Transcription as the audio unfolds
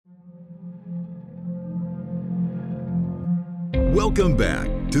Welcome back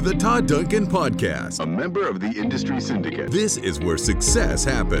to the Todd Duncan Podcast, a member of the Industry Syndicate. This is where success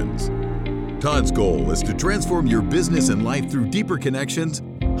happens. Todd's goal is to transform your business and life through deeper connections,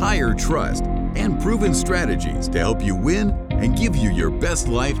 higher trust, and proven strategies to help you win and give you your best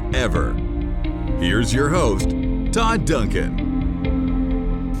life ever. Here's your host, Todd Duncan.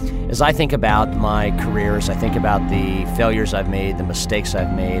 As I think about my career, as I think about the failures I've made, the mistakes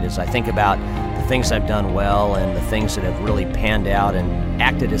I've made, as I think about the things I've done well and the things that have really panned out and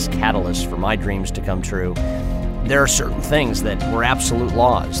acted as catalysts for my dreams to come true, there are certain things that were absolute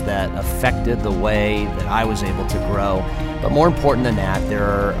laws that affected the way that I was able to grow. But more important than that,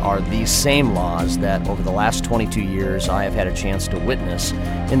 there are these same laws that over the last 22 years I have had a chance to witness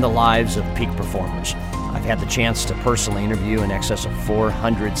in the lives of peak performers. I've had the chance to personally interview in excess of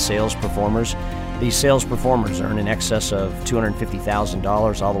 400 sales performers. These sales performers earn in excess of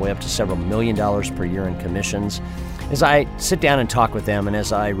 $250,000 all the way up to several $1 million per year in commissions. As I sit down and talk with them and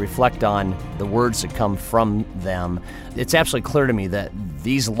as I reflect on the words that come from them, it's absolutely clear to me that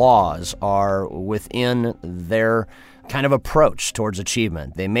these laws are within their kind of approach towards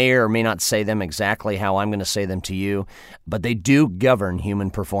achievement. They may or may not say them exactly how I'm going to say them to you, but they do govern human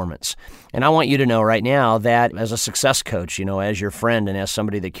performance. And I want you to know right now that as a success coach, as your friend and as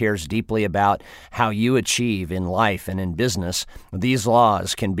somebody that cares deeply about how you achieve in life and in business, these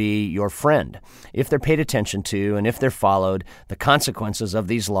laws can be your friend. If they're paid attention to and if they're followed, the consequences of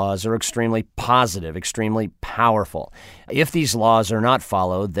these laws are extremely positive, extremely powerful. If these laws are not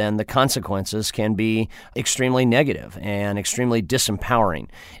followed, then the consequences can be extremely negative and extremely disempowering.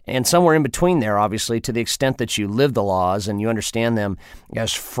 And somewhere in between there, obviously, to the extent that you live the laws and you understand them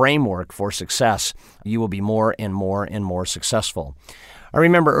as framework for success, you will be more and more and more successful. I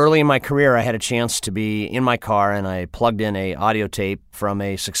remember early in my career, I had a chance to be in my car and I plugged in a audio tape from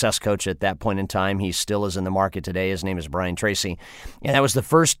a success coach at that point in time. He still is in the market today. His name is Brian Tracy. And that was the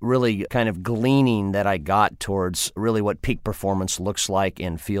first really kind of gleaning that I got towards really what peak performance looks like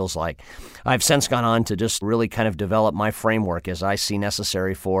and feels like. I've since gone on to just really kind of develop my framework as I see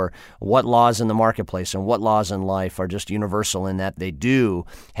necessary for what laws in the marketplace and what laws in life are just universal in that they do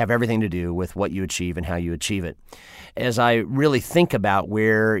have everything to do with what you achieve and how you achieve it. As I really think about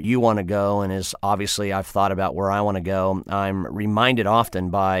where you want to go, and as obviously I've thought about where I want to go, I'm reminded often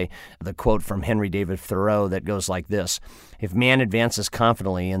by the quote from Henry David Thoreau that goes like this: "If man advances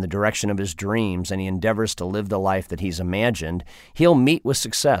confidently in the direction of his dreams and he endeavors to live the life that he's imagined, he'll meet with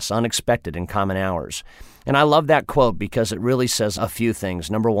success unexpected in common hours." And I love that quote because it really says a few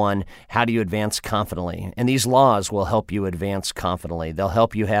things. Number one, how do you advance confidently? And these laws will help you advance confidently. They'll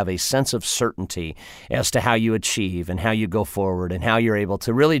help you have a sense of certainty as to how you achieve and how you go forward and how you're able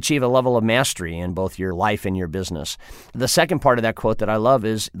to really achieve a level of mastery in both your life and your business. The second part of that quote that I love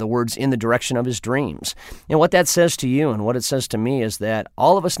is the words "in the direction of his dreams." And what that says to you and what it says to me is that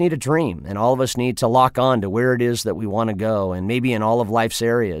all of us need a dream and all of us need to lock on to where it is that we want to go, and maybe in all of life's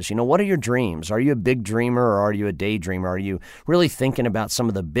areas. What are your dreams? Are you a big dreamer? Or are you a daydreamer? Are you really thinking about some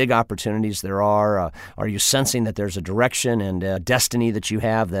of the big opportunities there are? Are you sensing that there's a direction and a destiny that you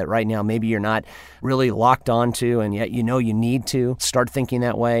have that right now maybe you're not really locked onto, and yet you need to start thinking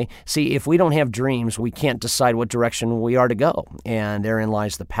that way? See, if we don't have dreams, we can't decide what direction we are to go. And therein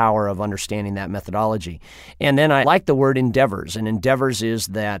lies the power of understanding that methodology. And then I like the word endeavors. And endeavors is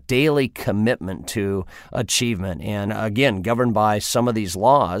that daily commitment to achievement. And again, governed by some of these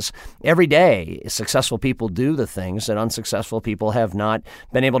laws, every day successful people do the things that unsuccessful people have not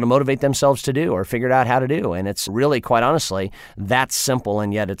been able to motivate themselves to do or figured out how to do. And it's really, quite honestly, that simple,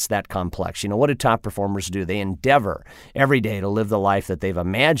 and yet it's that complex. What do top performers do? They endeavor every day to live the life that they've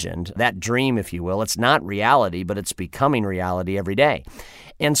imagined, that dream, if you will. It's not reality, but it's becoming reality every day.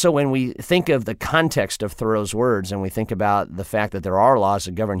 And so when we think of the context of Thoreau's words and we think about the fact that there are laws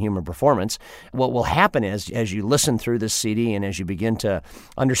that govern human performance, what will happen is as you listen through this CD and as you begin to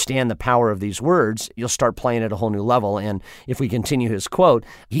understand the power of these words, you'll start playing at a whole new level. And if we continue his quote,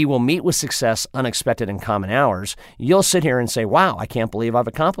 "He will meet with success unexpected in common hours," you'll sit here and say, "Wow, I can't believe I've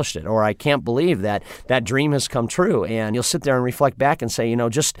accomplished it," or "I can't believe that dream has come true." And you'll sit there and reflect back and say,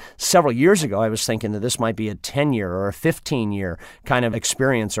 just several years ago, I was thinking that this might be a 10-year or a 15-year kind of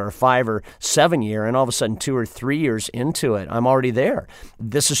experience or a 5 or 7 year, and all of a sudden 2 or 3 years into it, I'm already there.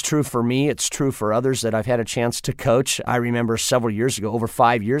 This is true for me. It's true for others that I've had a chance to coach. I remember several years ago, over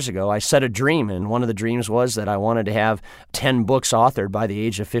 5 years ago, I set a dream, and one of the dreams was that I wanted to have 10 books authored by the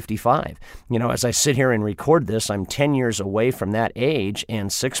age of 55. As I sit here and record this, I'm 10 years away from that age,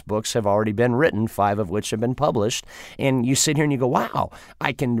 and 6 books have already been written, 5 of which have been published. And you sit here and you go, wow,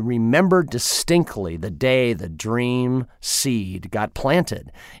 I can remember distinctly the day the dream seed got planted.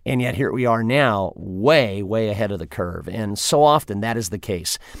 started. And yet here we are now, way, way ahead of the curve. And so often that is the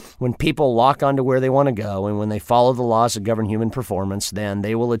case. When people lock onto where they want to go and when they follow the laws that govern human performance, then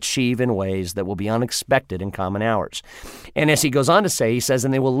they will achieve in ways that will be unexpected in common hours. And as he goes on to say, he says,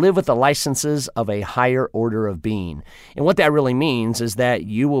 and they will live with the licenses of a higher order of being. And what that really means is that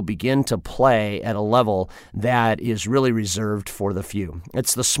you will begin to play at a level that is really reserved for the few.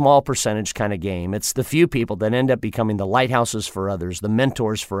 It's the small percentage kind of game. It's the few people that end up becoming the lighthouses for others, the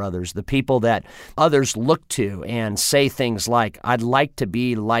mentors for others, the people that others look to and say things like, I'd like to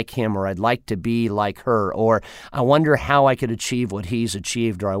be like him, or I'd like to be like her, or I wonder how I could achieve what he's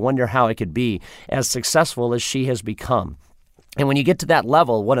achieved, or I wonder how I could be as successful as she has become. And when you get to that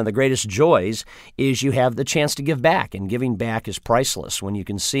level, one of the greatest joys is you have the chance to give back, and giving back is priceless when you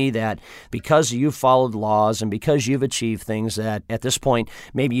can see that because you've followed laws and because you've achieved things that at this point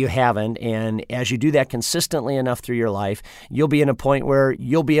maybe you haven't, and as you do that consistently enough through your life, you'll be in a point where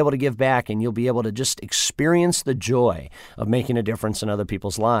you'll be able to give back and you'll be able to just experience the joy of making a difference in other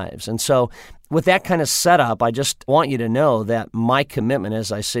people's lives. And so with that kind of setup, I just want you to know that my commitment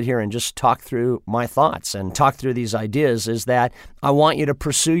as I sit here and just talk through my thoughts and talk through these ideas is that I want you to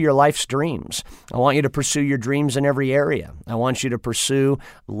pursue your life's dreams. I want you to pursue your dreams in every area. I want you to pursue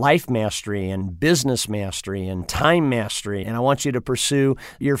life mastery and business mastery and time mastery. And I want you to pursue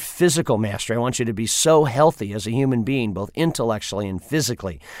your physical mastery. I want you to be so healthy as a human being, both intellectually and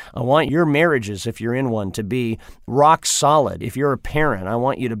physically. I want your marriages, if you're in one, to be rock solid. If you're a parent, I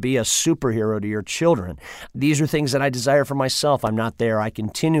want you to be a superhero to your children. These are things that I desire for myself. I'm not there. I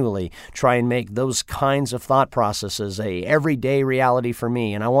continually try and make those kinds of thought processes a everyday reality for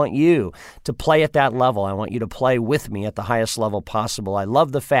me. And I want you to play at that level. I want you to play with me at the highest level possible. I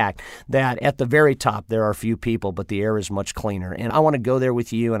love the fact that at the very top there are few people, but the air is much cleaner. And I want to go there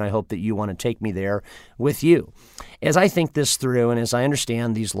with you, and I hope that you want to take me there with you. As I think this through and as I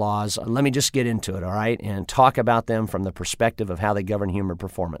understand these laws, let me just get into it, all right, and talk about them from the perspective of how they govern human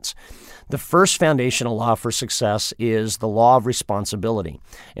performance. The first foundational law for success is the law of responsibility.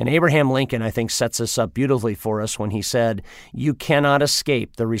 And Abraham Lincoln, I think, sets this up beautifully for us when he said, you cannot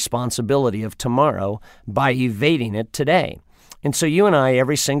escape the responsibility of tomorrow by evading it today. And so you and I,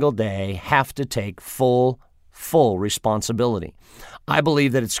 every single day, have to take full responsibility. I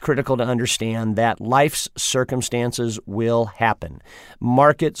believe that it's critical to understand that life's circumstances will happen.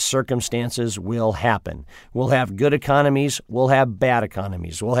 Market circumstances will happen. We'll have good economies. We'll have bad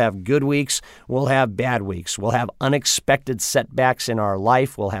economies. We'll have good weeks. We'll have bad weeks. We'll have unexpected setbacks in our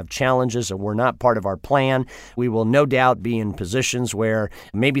life. We'll have challenges that were not part of our plan. We will no doubt be in positions where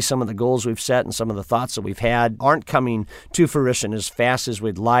maybe some of the goals we've set and some of the thoughts that we've had aren't coming to fruition as fast as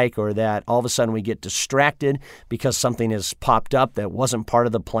we'd like, or that all of a sudden we get distracted because something has popped up that wasn't part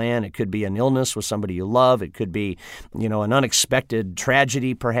of the plan. It could be an illness with somebody you love. It could be, an unexpected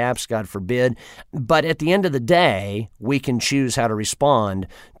tragedy, perhaps, God forbid. But at the end of the day, we can choose how to respond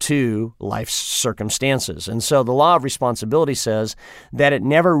to life's circumstances. And so the law of responsibility says that it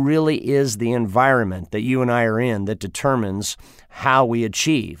never really is the environment that you and I are in that determines how we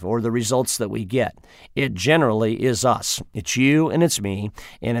achieve or the results that we get. It generally is us. It's you and it's me,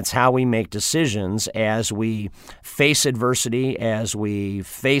 and it's how we make decisions as we face adversity, as we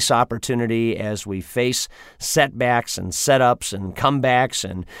face opportunity, as we face setbacks and setups and comebacks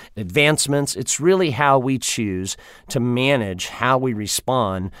and advancements. It's really how we choose to manage how we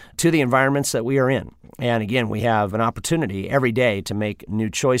respond to the environments that we are in. And again, we have an opportunity every day to make new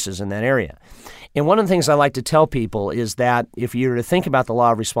choices in that area. And one of the things I like to tell people is that if you were to think about the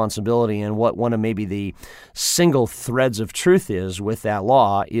law of responsibility and what one of maybe the single threads of truth is with that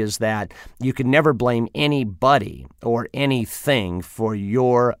law is that you can never blame anybody or anything for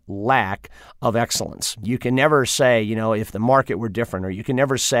your lack of excellence. You can never say, if the market were different, or you can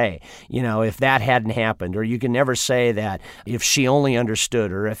never say, if that hadn't happened, or you can never say that if she only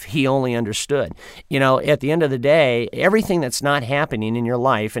understood or if he only understood. At the end of the day, everything that's not happening in your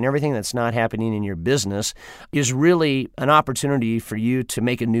life and everything that's not happening in your business is really an opportunity for you to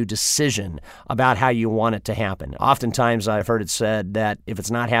make a new decision about how you want it to happen. Oftentimes, I've heard it said that if it's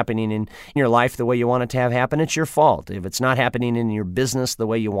not happening in your life the way you want it to have happen, it's your fault. If it's not happening in your business the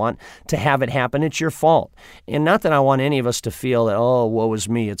way you want to have it happen, it's your fault. And not that I want any of us to feel that, oh, woe is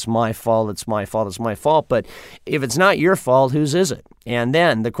me, it's my fault, it's my fault, it's my fault. But if it's not your fault, whose is it? And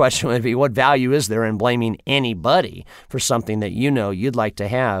then the question would be, what value is there in blaming anybody for something that you'd like to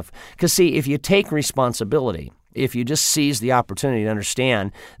have? Because see, if you take responsibility, if you just seize the opportunity to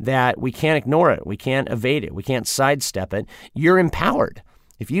understand that we can't ignore it, we can't evade it, we can't sidestep it, you're empowered.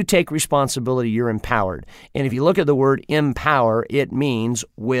 If you take responsibility, you're empowered. And if you look at the word empower, it means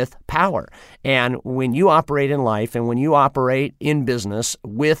with power. And when you operate in life and when you operate in business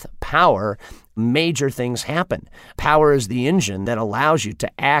with power, major things happen. Power is the engine that allows you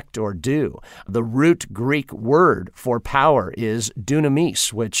to act or do. The root Greek word for power is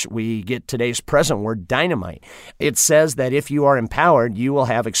dunamis, which we get today's present word dynamite. It says that if you are empowered, you will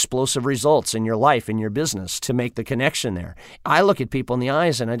have explosive results in your life, in your business, to make the connection there. I look at people in the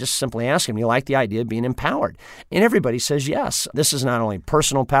eyes and I just simply ask them, you like the idea of being empowered? And everybody says yes. This is not only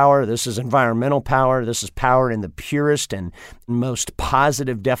personal power, this is environmental power, this is power in the purest and most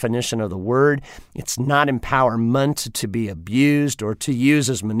positive definition of the word. It's not empowerment to be abused or to use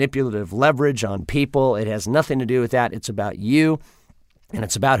as manipulative leverage on people. It has nothing to do with that. It's about you. And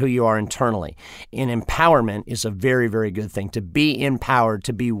it's about who you are internally. And empowerment is a very, very good thing. To be empowered,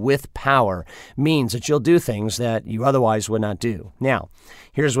 to be with power, means that you'll do things that you otherwise would not do. Now,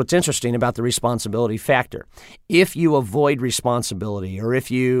 here's what's interesting about the responsibility factor. If you avoid responsibility, or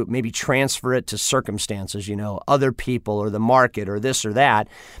if you maybe transfer it to circumstances, other people or the market or this or that,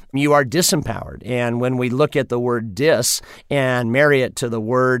 you are disempowered. And when we look at the word dis and marry it to the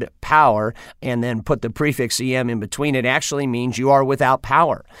word power and then put the prefix em in between, it actually means you are without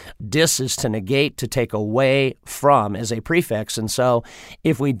power. Dis is to negate, to take away from as a prefix. And so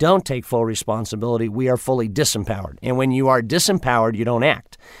if we don't take full responsibility, we are fully disempowered. And when you are disempowered, you don't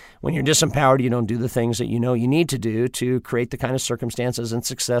act. When you're disempowered, you don't do the things that you know you need to do to create the kind of circumstances and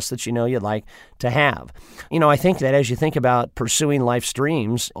success that you know you'd like to have. I think that as you think about pursuing life's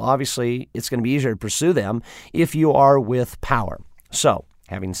dreams, obviously it's going to be easier to pursue them if you are with power. So,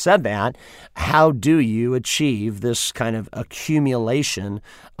 having said that, how do you achieve this kind of accumulation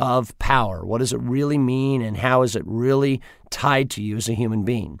of power? What does it really mean, and how is it really tied to you as a human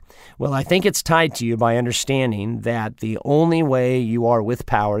being? Well, I think it's tied to you by understanding that the only way you are with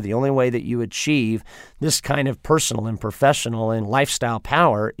power, the only way that you achieve this kind of personal and professional and lifestyle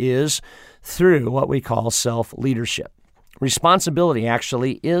power is through what we call self-leadership. Responsibility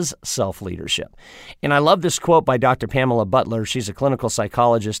actually is self-leadership. And I love this quote by Dr. Pamela Butler. She's a clinical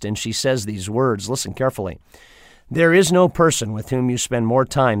psychologist, and she says these words. Listen carefully. There is no person with whom you spend more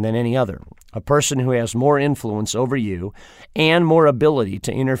time than any other, a person who has more influence over you and more ability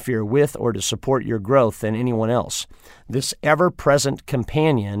to interfere with or to support your growth than anyone else. This ever-present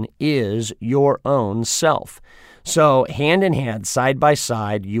companion is your own self. So hand in hand, side by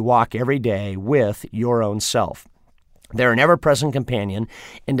side, you walk every day with your own self. They're an ever-present companion,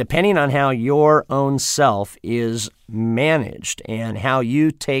 and depending on how your own self is managed and how you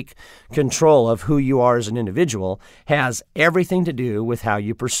take control of who you are as an individual has everything to do with how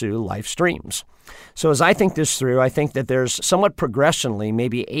you pursue life's dreams. So as I think this through, I think that there's somewhat progressionally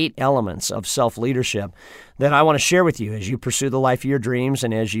maybe 8 elements of self-leadership that I want to share with you as you pursue the life of your dreams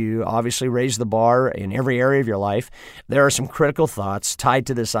and as you obviously raise the bar in every area of your life. There are some critical thoughts tied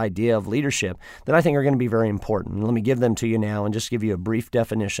to this idea of leadership that I think are going to be very important. Let me give them to you now and just give you a brief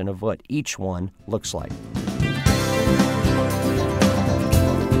definition of what each one looks like.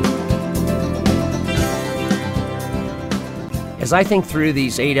 As I think through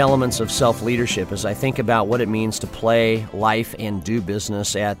these 8 elements of self-leadership, as I think about what it means to play life and do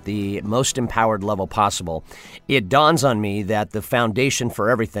business at the most empowered level possible, it dawns on me that the foundation for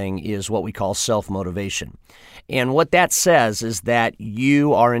everything is what we call self-motivation. And what that says is that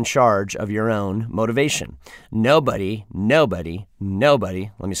you are in charge of your own motivation. Nobody,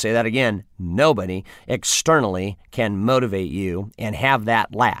 let me say that again, nobody externally can motivate you and have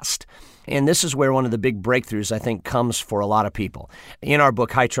that last. And this is where one of the big breakthroughs, I think, comes for a lot of people. In our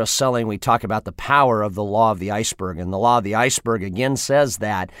book, High Trust Selling, we talk about the power of the law of the iceberg. And the law of the iceberg, again, says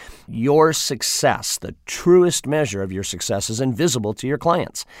that your success, the truest measure of your success, is invisible to your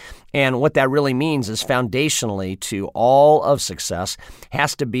clients. And what that really means is foundationally to all of success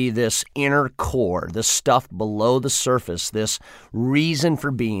has to be this inner core, this stuff below the surface, this reason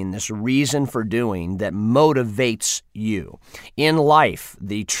for being, this reason for doing that motivates you. In life,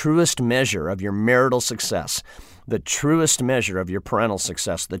 the truest measure of your marital success, the truest measure of your parental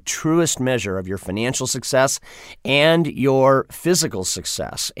success, the truest measure of your financial success and your physical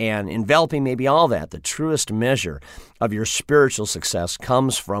success, and enveloping maybe all that, the truest measure of your spiritual success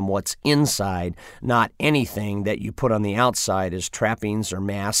comes from what's inside, not anything that you put on the outside as trappings or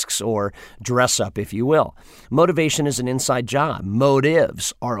masks or dress up, if you will. Motivation is an inside job.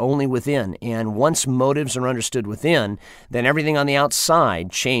 Motives are only within, and once motives are understood within, then everything on the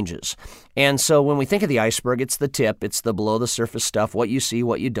outside changes. And so when we think of the iceberg, it's the tip, it's the below the surface stuff, what you see,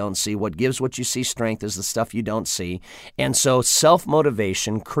 what you don't see, what gives what you see strength is the stuff you don't see. And so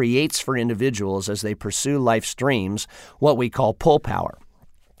self-motivation creates for individuals as they pursue life's dreams what we call pull power.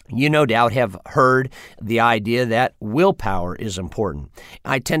 You no doubt have heard the idea that willpower is important.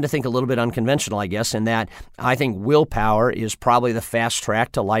 I tend to think a little bit unconventional, I guess, in that I think willpower is probably the fast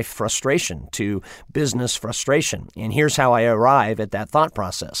track to life frustration, to business frustration. And here's how I arrive at that thought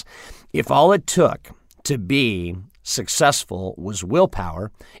process. If all it took to be successful was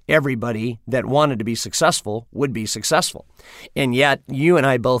willpower, everybody that wanted to be successful would be successful. And yet, you and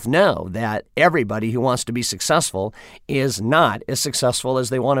I both know that everybody who wants to be successful is not as successful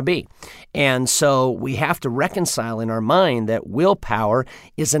as they want to be. And so we have to reconcile in our mind that willpower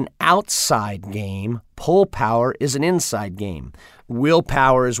is an outside game, pull power is an inside game.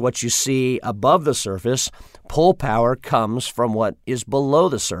 Willpower is what you see above the surface. Pull power comes from what is below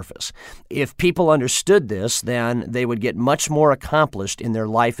the surface. If people understood this, then they would get much more accomplished in their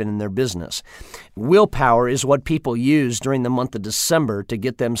life and in their business. Willpower is what people use during the month of December to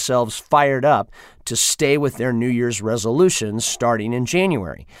get themselves fired up to stay with their New Year's resolutions starting in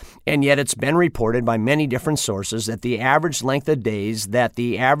January. And yet it's been reported by many different sources that the average length of days that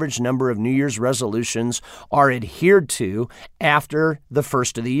the average number of New Year's resolutions are adhered to after the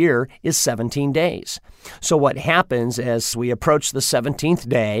first of the year is 17 days. So what happens as we approach the 17th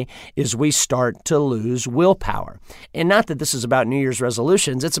day is we start to lose willpower. And not that this is about New Year's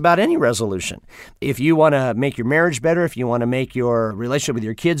resolutions, it's about any resolution. If you want to make your marriage better, if you want to make your relationship with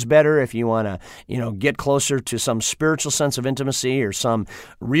your kids better, if you want to, get closer to some spiritual sense of intimacy or some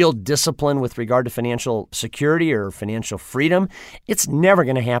real discipline with regard to financial security or financial freedom, it's never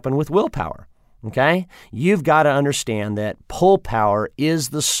going to happen with willpower. Okay? You've got to understand that pull power is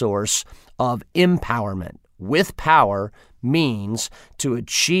the source of empowerment. With power means to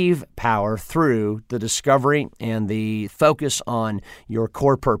achieve power through the discovery and the focus on your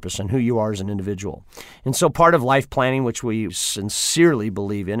core purpose and who you are as an individual. And so part of life planning, which we sincerely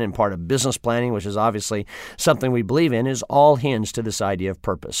believe in, and part of business planning, which is obviously something we believe in, is all hinged to this idea of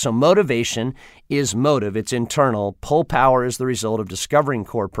purpose. So motivation is motive. It's internal. Pull power is the result of discovering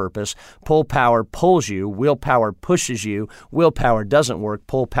core purpose. Pull power pulls you. Willpower pushes you. Willpower doesn't work.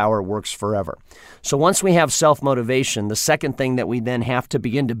 Pull power works forever. So once we have self-motivation, the second thing that we then have to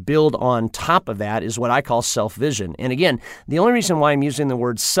begin to build on top of that is what I call self-vision. And again, the only reason why I'm using the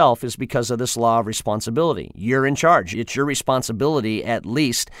word self is because of this law of responsibility. You're in charge. It's your responsibility, at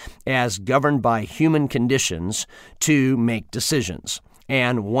least as governed by human conditions, to make decisions.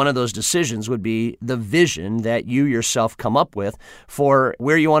 And one of those decisions would be the vision that you yourself come up with for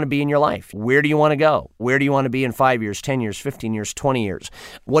where you want to be in your life. Where do you want to go? Where do you want to be in 5 years, 10 years, 15 years, 20 years?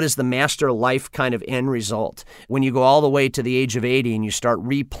 What is the master life kind of end result? When you go all the way to the age of 80 and you start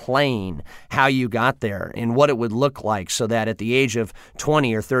replaying how you got there and what it would look like so that at the age of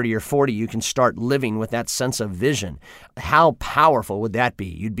 20 or 30 or 40, you can start living with that sense of vision. How powerful would that be?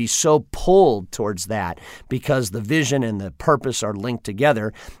 You'd be so pulled towards that because the vision and the purpose are linked together.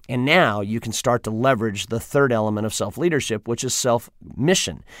 And now you can start to leverage the third element of self-leadership, which is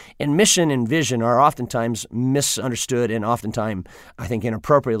self-mission. And mission and vision are oftentimes misunderstood and oftentimes, I think,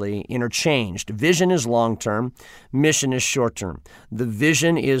 inappropriately interchanged. Vision is long-term. Mission is short-term. The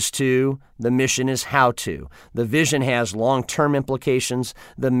vision is to, the mission is how to. The vision has long-term implications.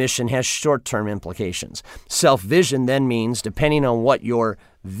 The mission has short-term implications. Self-vision then means, depending on what your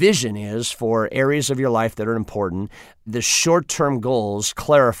vision is for areas of your life that are important, the short-term goals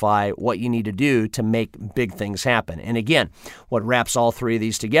clarify what you need to do to make big things happen. And again, what wraps all three of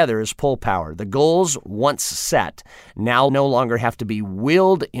these together is pull power. The goals, once set, now no longer have to be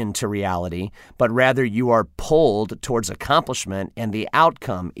willed into reality, but rather you are pulled towards accomplishment, and the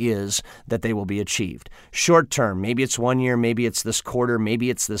outcome is that they will be achieved. Short-term, maybe it's 1 year, maybe it's this quarter, maybe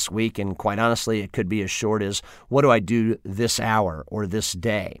it's this week, and quite honestly, it could be as short as, what do I do this hour or this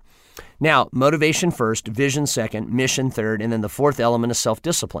day? Now, motivation first, vision second, mission third, and then the fourth element is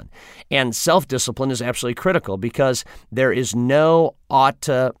self-discipline. And self-discipline is absolutely critical because there is no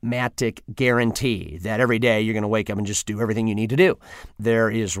automatic guarantee that every day you're going to wake up and just do everything you need to do. There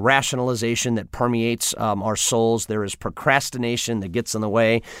is rationalization that permeates our souls. There is procrastination that gets in the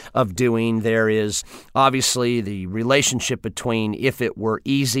way of doing. There is obviously the relationship between if it were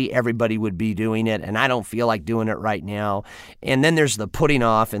easy, everybody would be doing it, and I don't feel like doing it right now. And then there's the putting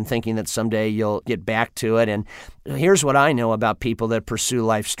off and thinking that someday you'll get back to it. And here's what I know about people that pursue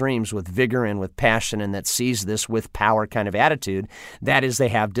life streams with vigor and with passion and that sees this with power kind of attitude. That is, they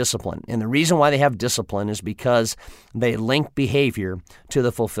have discipline. And the reason why they have discipline is because they link behavior to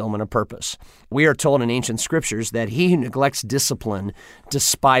the fulfillment of purpose. We are told in ancient scriptures that he who neglects discipline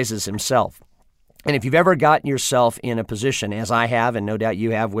despises himself. And if you've ever gotten yourself in a position, as I have, and no doubt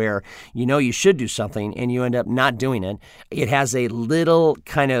you have, where you know you should do something and you end up not doing it, it has a little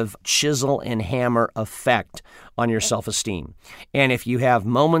kind of chisel and hammer effect on your self-esteem. And if you have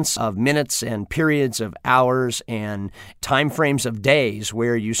moments of minutes and periods of hours and time frames of days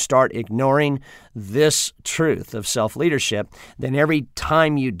where you start ignoring this truth of self-leadership, then every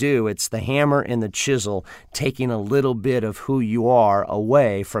time you do, it's the hammer and the chisel taking a little bit of who you are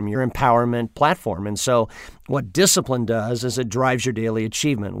away from your empowerment platform. And so what discipline does is it drives your daily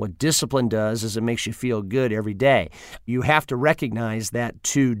achievement. What discipline does is it makes you feel good every day. You have to recognize that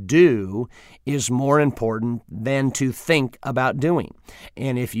to do is more important than to think about doing.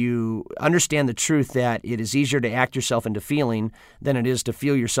 And if you understand the truth that it is easier to act yourself into feeling than it is to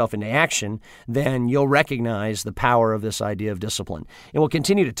feel yourself into action, then you'll recognize the power of this idea of discipline. And we'll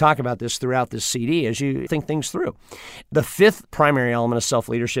continue to talk about this throughout this CD as you think things through. The fifth primary element of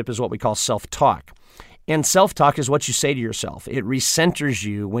self-leadership is what we call self-talk. And self-talk is what you say to yourself. It recenters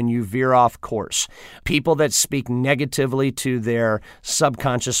you when you veer off course. People that speak negatively to their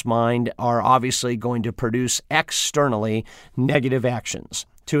subconscious mind are obviously going to produce externally negative actions.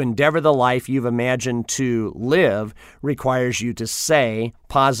 To endeavor the life you've imagined to live requires you to say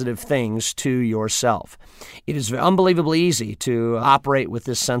positive things to yourself. It is unbelievably easy to operate with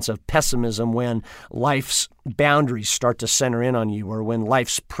this sense of pessimism when life's boundaries start to center in on you or when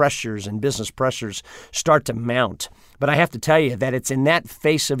life's pressures and business pressures start to mount. But I have to tell you that it's in that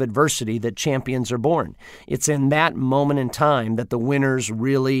face of adversity that champions are born. It's in that moment in time that the winners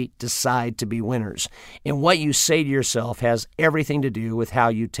really decide to be winners. And what you say to yourself has everything to do with how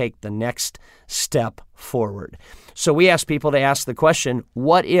you take the next step forward. So we ask people to ask the question,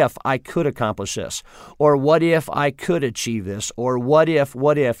 what if I could accomplish this? Or what if I could achieve this? Or what if,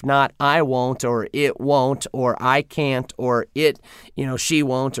 not I won't, or it won't, or I can't, or it, she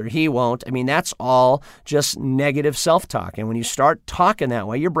won't, or he won't. I mean, that's all just negative self-talk. And when you start talking that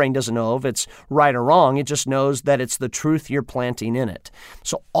way, your brain doesn't know if it's right or wrong. It just knows that it's the truth you're planting in it.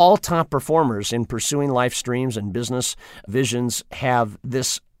 So all top performers in pursuing life streams and business visions have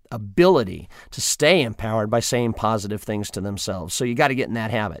this ability to stay empowered by saying positive things to themselves. So you got to get in that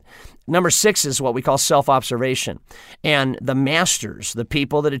habit. Number 6 is what we call self-observation. And the masters, the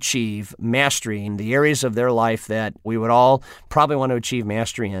people that achieve mastery in the areas of their life that we would all probably want to achieve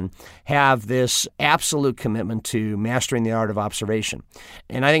mastery in, have this absolute commitment to mastering the art of observation.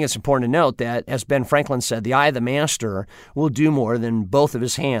 And I think it's important to note that, as Ben Franklin said, the eye of the master will do more than both of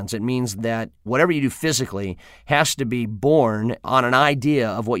his hands. It means that whatever you do physically has to be born on an idea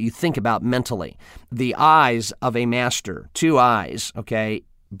of what you think about mentally. The eyes of a master, 2 eyes,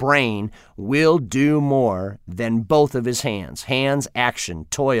 brain will do more than both of his hands. Hands, action,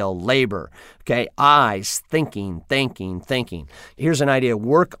 toil, labor. Eyes, thinking. Here's an idea.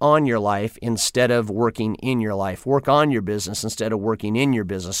 Work on your life instead of working in your life. Work on your business instead of working in your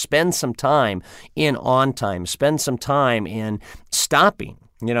business. Spend some time in on time. Spend some time in stopping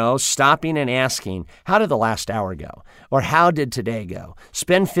and asking, how did the last hour go? Or how did today go?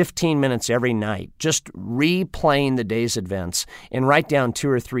 Spend 15 minutes every night just replaying the day's events and write down 2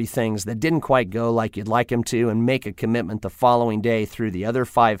 or 3 things that didn't quite go like you'd like them to, and make a commitment the following day through the other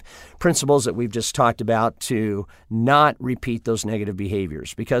 5 principles that we've just talked about to not repeat those negative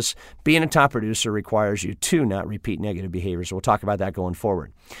behaviors, because being a top producer requires you to not repeat negative behaviors. We'll talk about that going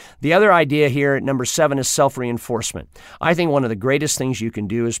forward. The other idea here at number 7 is self-reinforcement. I think one of the greatest things you can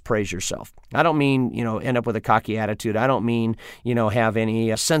do is praise yourself. I don't mean, end up with a cocky attitude. I don't mean, have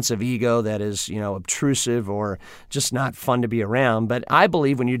any sense of ego that is, obtrusive or just not fun to be around. But I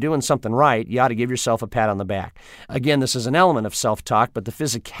believe when you're doing something right, you ought to give yourself a pat on the back. Again, this is an element of self-talk, but the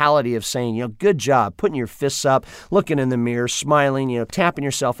physicality of saying, good job, putting your fists up, looking in the mirror, smiling, tapping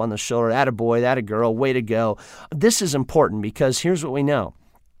yourself on the shoulder, attaboy, attaGirl, way to go. This is important because here's what we know.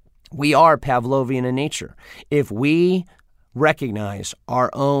 We are Pavlovian in nature. If we recognize our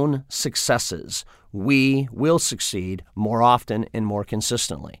own successes, we will succeed more often and more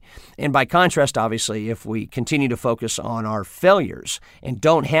consistently. And by contrast, obviously, if we continue to focus on our failures and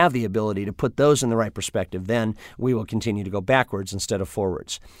don't have the ability to put those in the right perspective, then we will continue to go backwards instead of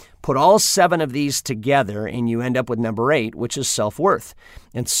forwards. Put all 7 of these together and you end up with number 8, which is self-worth.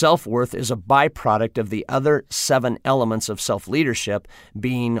 And self-worth is a byproduct of the other 7 elements of self-leadership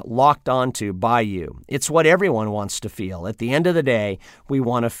being locked onto by you. It's what everyone wants to feel. At the end of the day, we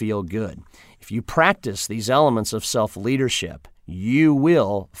want to feel good. If you practice these elements of self-leadership, you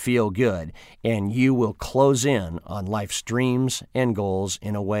will feel good and you will close in on life's dreams and goals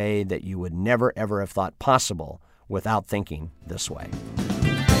in a way that you would never, ever have thought possible without thinking this way.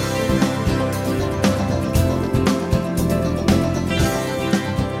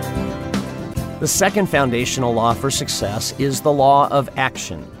 The second foundational law for success is the law of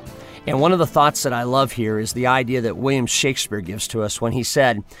action. And one of the thoughts that I love here is the idea that William Shakespeare gives to us when he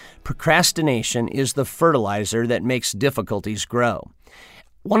said, "Procrastination is the fertilizer that makes difficulties grow."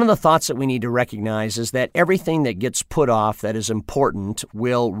 One of the thoughts that we need to recognize is that everything that gets put off that is important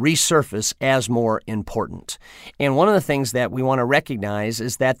will resurface as more important. And one of the things that we want to recognize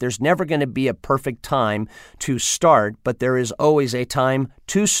is that there's never going to be a perfect time to start, but there is always a time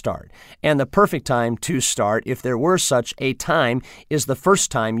to start. And the perfect time to start, if there were such a time, is the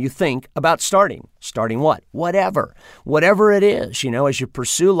first time you think about starting. Starting what? Whatever it is, as you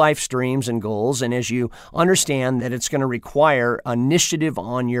pursue life's dreams and goals, and as you understand that it's going to require initiative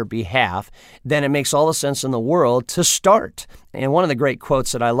on your behalf, then it makes all the sense in the world to start. And one of the great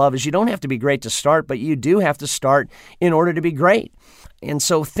quotes that I love is, you don't have to be great to start, but you do have to start in order to be great. And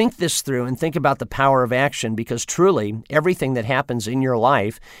so think this through and think about the power of action, because truly everything that happens in your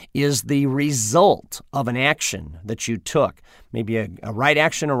life is the result of an action that you took. Maybe a right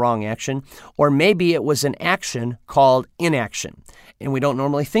action, a wrong action, or maybe it was an action called inaction. And we don't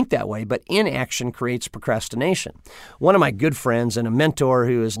normally think that way, but inaction creates procrastination. One of my good friends and a mentor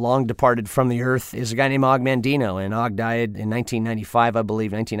who is long departed from the earth is a guy named Og Mandino, and Og died in 1995, I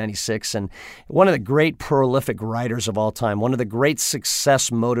believe, 1996, and one of the great prolific writers of all time, one of the great success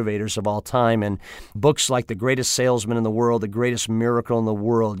motivators of all time, and books like The Greatest Salesman in the World, The Greatest Miracle in the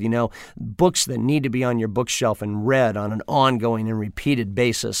World, books that need to be on your bookshelf and read on an ongoing and repeated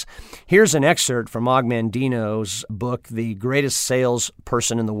basis. Here's an excerpt from Og Mandino's book, The Greatest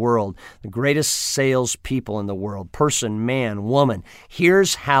Salesperson in the World, the greatest salespeople in the world, person, man, woman.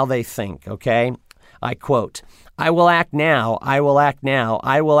 Here's how they think, okay? I quote, "I will act now, I will act now,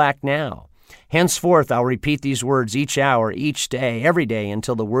 I will act now. Henceforth, I'll repeat these words each hour, each day, every day,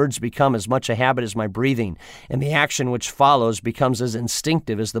 until the words become as much a habit as my breathing, and the action which follows becomes as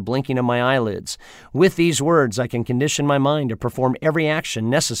instinctive as the blinking of my eyelids. With these words, I can condition my mind to perform every action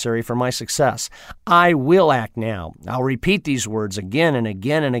necessary for my success. I will act now. I'll repeat these words again and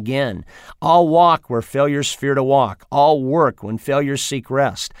again and again. I'll walk where failures fear to walk. I'll work when failures seek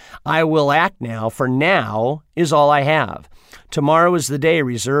rest. I will act now, for now is all I have. Tomorrow is the day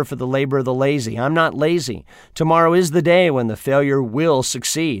reserved for the labor of the lazy. I'm not lazy. Tomorrow is the day when the failure will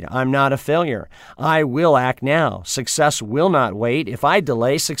succeed. I'm not a failure. I will act now. Success will not wait. If I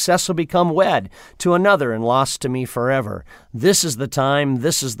delay, success will become wed to another and lost to me forever. This is the time.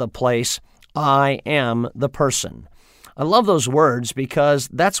 This is the place. I am the person." I love those words because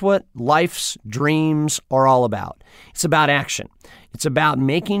that's what life's dreams are all about. It's about action. It's about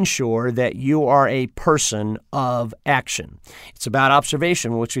making sure that you are a person of action. It's about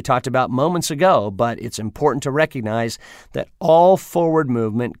observation, which we talked about moments ago, but it's important to recognize that all forward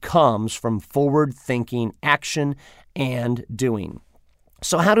movement comes from forward-thinking action and doing.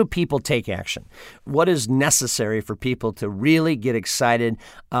 So how do people take action? What is necessary for people to really get excited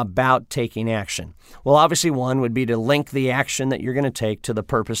about taking action? Well, obviously one would be to link the action that you're going to take to the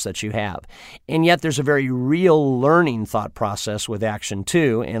purpose that you have. And yet there's a very real learning thought process with action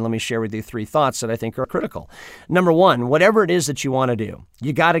too. And let me share with you 3 thoughts that I think are critical. Number 1, whatever it is that you want to do,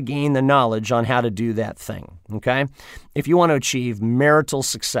 you got to gain the knowledge on how to do that thing, okay? If you want to achieve marital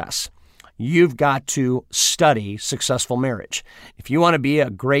success, you've got to study successful marriage. If you want to be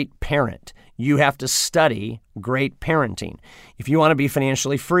a great parent, you have to study great parenting. If you want to be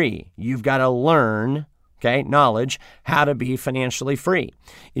financially free, you've got to learn, knowledge, how to be financially free.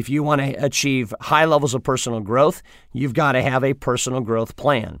 If you want to achieve high levels of personal growth, you've got to have a personal growth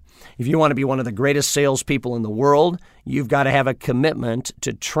plan. If you want to be one of the greatest salespeople in the world, you've got to have a commitment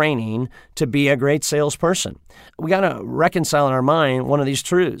to training to be a great salesperson. We got to reconcile in our mind one of these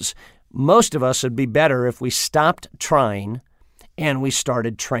truths. Most of us would be better if we stopped trying and we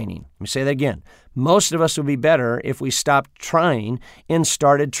started training. Let me say that again. Most of us would be better if we stopped trying and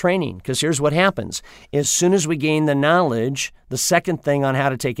started training. Because here's what happens. As soon as we gain the knowledge, the second thing on how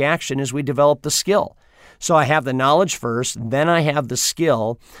to take action is we develop the skill. So I have the knowledge first, then I have the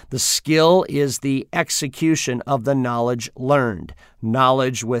skill. The skill is the execution of the knowledge learned.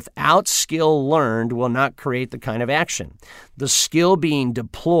 Knowledge without skill learned will not create the kind of action. The skill being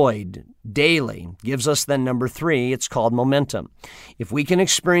deployed daily gives us then number 3, it's called momentum. If we can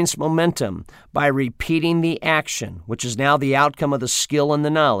experience momentum by repeating the action, which is now the outcome of the skill and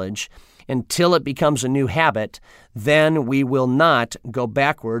the knowledge, until it becomes a new habit, then we will not go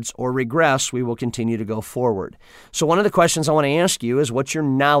backwards or regress. We will continue to go forward. So one of the questions I want to ask you is, what's your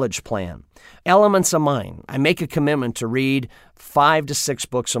knowledge plan? Elements of mine. I make a commitment to read 5 to 6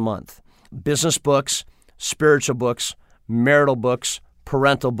 books a month. Business books, spiritual books, marital books,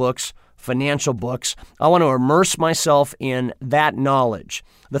 parental books, financial books. I want to immerse myself in that knowledge.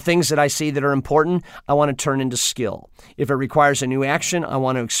 The things that I see that are important, I want to turn into skill. If it requires a new action, I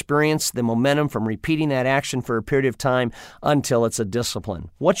want to experience the momentum from repeating that action for a period of time until it's a discipline.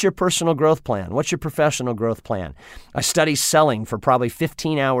 What's your personal growth plan? What's your professional growth plan? I study selling for probably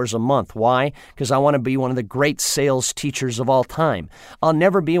 15 hours a month. Why? Because I want to be one of the great sales teachers of all time. I'll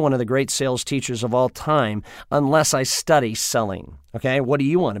never be one of the great sales teachers of all time unless I study selling. Okay, what do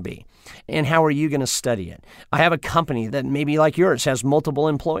you want to be? And how are you going to study it? I have a company that maybe like yours has multiple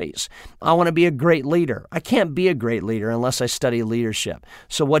employees. I want to be a great leader. I can't be a great leader unless I study leadership.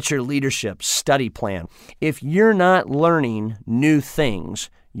 So what's your leadership study plan? If you're not learning new things,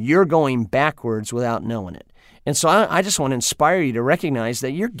 you're going backwards without knowing it. And so I just want to inspire you to recognize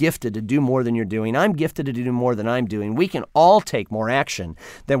that you're gifted to do more than you're doing. I'm gifted to do more than I'm doing. We can all take more action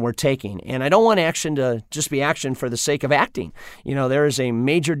than we're taking. And I don't want action to just be action for the sake of acting. You know, there is a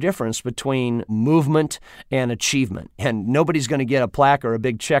major difference between movement and achievement. And nobody's going to get a plaque or a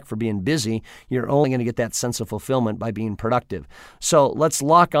big check for being busy. You're only going to get that sense of fulfillment by being productive. So let's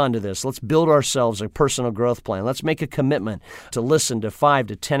lock onto this. Let's build ourselves a personal growth plan. Let's make a commitment to listen to 5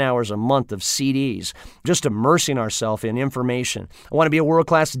 to 10 hours a month of CDs, just immersing ourselves in information. I want to be a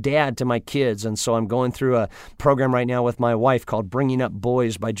world-class dad to my kids, and so I'm going through a program right now with my wife called Bringing Up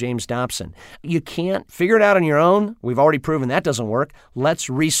Boys by James Dobson. You can't figure it out on your own. We've already proven that doesn't work. Let's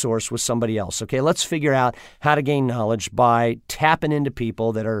resource with somebody else, okay? Let's figure out how to gain knowledge by tapping into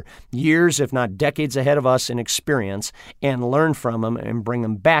people that are years, if not decades ahead of us in experience and learn from them and bring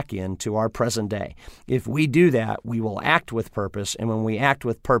them back into our present day. If we do that, we will act with purpose, and when we act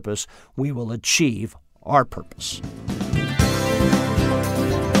with purpose, we will achieve our purpose.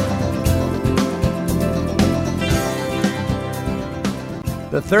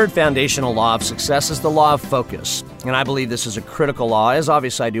 The third foundational law of success is the law of focus. And I believe this is a critical law, as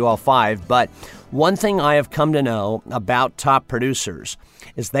obviously I do all 5. But one thing I have come to know about top producers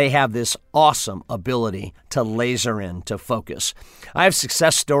is they have this awesome ability to laser in, to focus. I have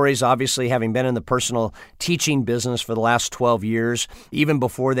success stories, obviously, having been in the personal teaching business for the last 12 years. Even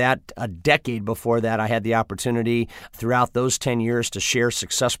before that, a decade before that, I had the opportunity throughout those 10 years to share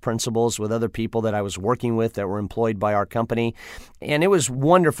success principles with other people that I was working with that were employed by our company. And it was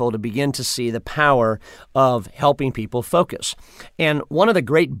wonderful to begin to see the power of helping people focus. And one of the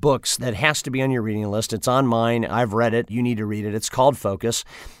great books that has to be on your reading list, it's on mine, I've read it, you need to read it, it's called Focus,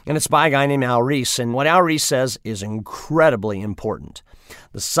 and it's by a guy named Al Ries. And what Al Ries says is incredibly important.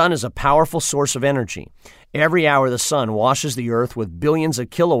 The sun is a powerful source of energy. Every hour the sun washes the earth with billions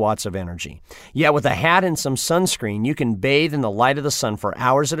of kilowatts of energy. Yet with a hat and some sunscreen, you can bathe in the light of the sun for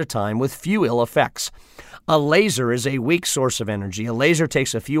hours at a time with few ill effects. A laser is a weak source of energy. A laser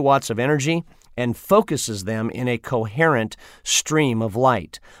takes a few watts of energy and focuses them in a coherent stream of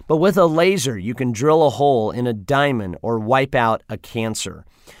light. But with a laser, you can drill a hole in a diamond or wipe out a cancer.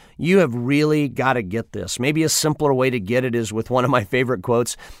 You have really got to get this. Maybe a simpler way to get it is with one of my favorite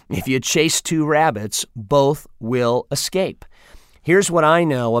quotes, if you chase 2 rabbits, both will escape. Here's what I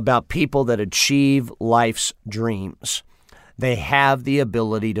know about people that achieve life's dreams. They have the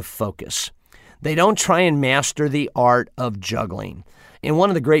ability to focus. They don't try and master the art of juggling. And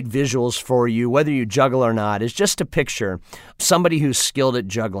one of the great visuals for you, whether you juggle or not, is just to picture somebody who's skilled at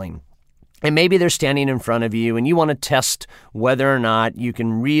juggling. And maybe they're standing in front of you and you want to test whether or not you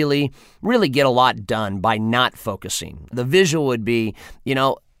can really get a lot done by not focusing. The visual would be,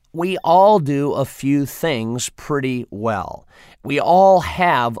 we all do a few things pretty well. We all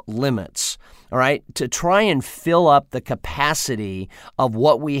have limits. All right, to try and fill up the capacity of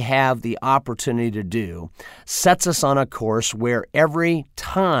what we have the opportunity to do sets us on a course where every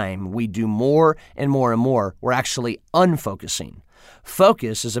time we do more and more and more, we're actually unfocusing.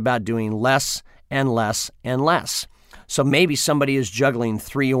 Focus is about doing less and less and less. So maybe somebody is juggling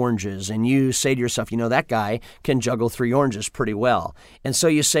 3 oranges and you say to yourself, that guy can juggle 3 oranges pretty well. And so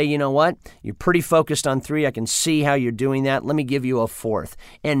you say, you know what? You're pretty focused on 3. I can see how you're doing that. Let me give you a 4th.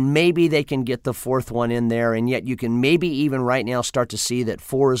 And maybe they can get the 4th one in there. And yet you can maybe even right now start to see that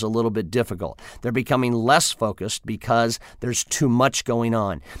 4 is a little bit difficult. They're becoming less focused because there's too much going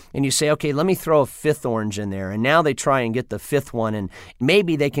on. And you say, okay, let me throw a 5th orange in there. And now they try and get the 5th one. And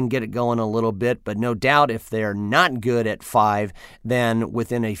maybe they can get it going a little bit. But no doubt if they're not good at 5, then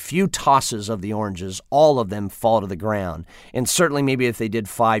within a few tosses of the oranges, all of them fall to the ground. And certainly maybe if they did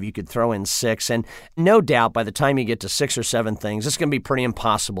 5, you could throw in 6. And no doubt by the time you get to 6 or 7 things, it's going to be pretty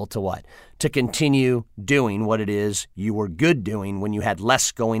impossible to what? To continue doing what it is you were good doing when you had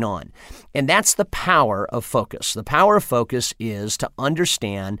less going on. And that's the power of focus. The power of focus is to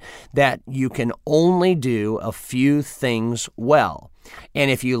understand that you can only do a few things well.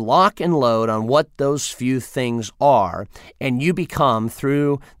 And if you lock and load on what those few things are, and you become,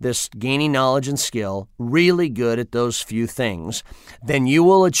 through this gaining knowledge and skill, really good at those few things, then you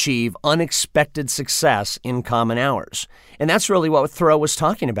will achieve unexpected success in common hours. And that's really what Thoreau was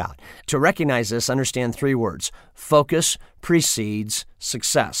talking about. To recognize this, understand 3 words. Focus precedes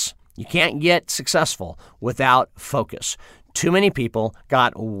success. You can't get successful without focus. Too many people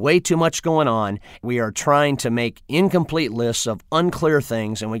got way too much going on. We are trying to make incomplete lists of unclear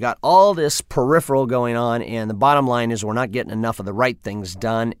things, and we got all this peripheral going on, and the bottom line is we're not getting enough of the right things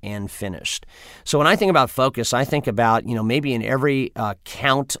done and finished. So when I think about focus, I think about, maybe in every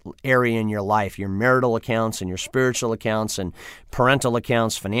account area in your life, your marital accounts and your spiritual accounts and parental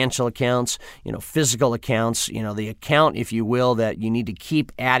accounts, financial accounts, physical accounts, the account, if you will, that you need to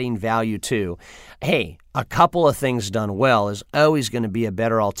keep adding value to. Hey, a couple of things done well is always going to be a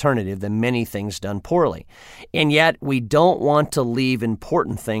better alternative than many things done poorly. And yet, we don't want to leave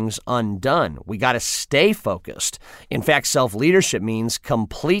important things undone. We got to stay focused. In fact, self-leadership means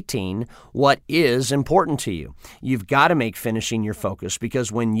completing what is important to you. You've got to make finishing your focus, because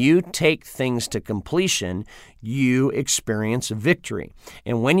when you take things to completion, you experience victory.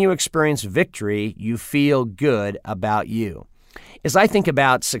 And when you experience victory, you feel good about you. As I think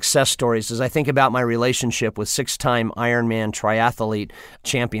about success stories, as I think about my relationship with 6-time Ironman triathlete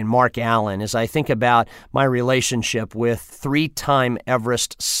champion Mark Allen, as I think about my relationship with 3-time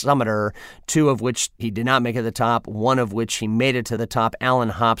Everest summiter, 2 of which he did not make it to the top, 1 of which he made it to the top, Alan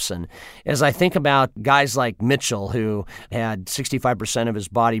Hobson, as I think about guys like Mitchell, who had 65% of his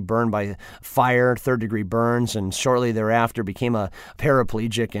body burned by fire, 3rd-degree burns, and shortly thereafter became a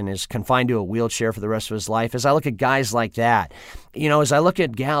paraplegic and is confined to a wheelchair for the rest of his life, as I look at guys like that, as I look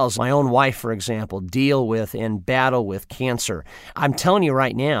at gals, my own wife, for example, deal with and battle with cancer, I'm telling you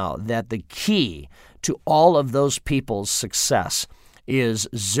right now that the key to all of those people's success is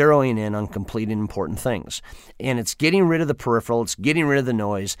zeroing in on completing important things. And it's getting rid of the peripheral, it's getting rid of the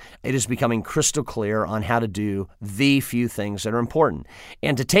noise. It is becoming crystal clear on how to do the few things that are important.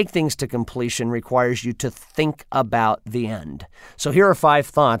 And to take things to completion requires you to think about the end. So here are 5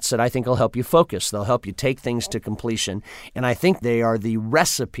 thoughts that I think will help you focus. They'll help you take things to completion. And I think they are the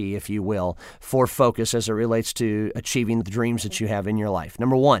recipe, if you will, for focus as it relates to achieving the dreams that you have in your life.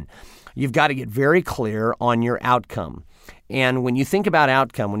 Number 1, you've got to get very clear on your outcome. And when you think about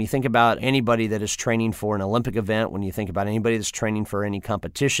outcome, when you think about anybody that is training for an Olympic event, when you think about anybody that's training for any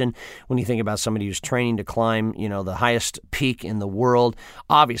competition, when you think about somebody who's training to climb, the highest peak in the world,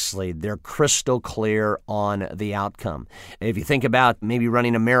 obviously they're crystal clear on the outcome. If you think about maybe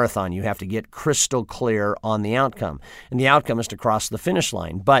running a marathon, you have to get crystal clear on the outcome. And the outcome is to cross the finish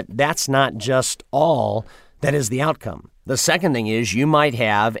line. But that's not just all that is the outcome. The second thing is you might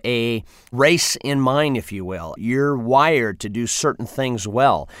have a race in mind, if you will. You're wired to do certain things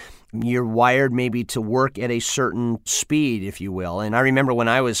well. You're wired maybe to work at a certain speed, if you will. And I remember when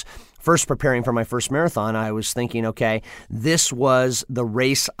I was first preparing for my first marathon, I was thinking, okay, this was the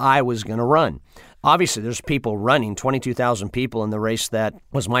race I was going to run. Obviously, there's people running, 22,000 people in the race that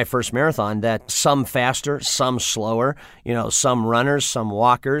was my first marathon, that some faster, some slower, some runners, some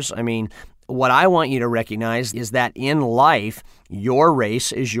walkers. I mean, what I want you to recognize is that in life, your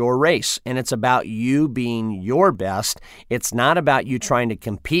race is your race, and it's about you being your best. It's not about you trying to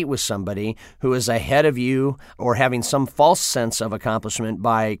compete with somebody who is ahead of you or having some false sense of accomplishment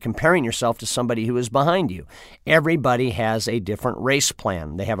by comparing yourself to somebody who is behind you. Everybody has a different race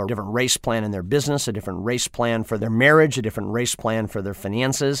plan. They have a different race plan in their business, a different race plan for their marriage, a different race plan for their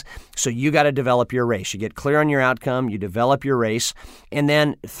finances. So you got to develop your race. You get clear on your outcome, you develop your race, and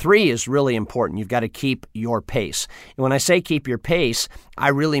then 3 is really important. You've got to keep your pace. And when I say keep your pace, I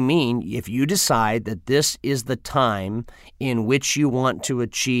really mean if you decide that this is the time in which you want to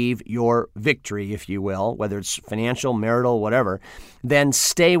achieve your victory, if you will, whether it's financial, marital, whatever, then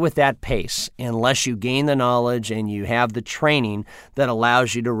stay with that pace unless you gain the knowledge and you have the training that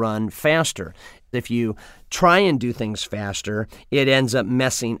allows you to run faster. If you try and do things faster, it ends up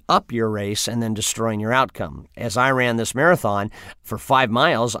messing up your race and then destroying your outcome. As I ran this marathon, for 5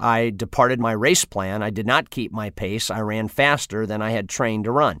 miles, I departed my race plan. I did not keep my pace. I ran faster than I had trained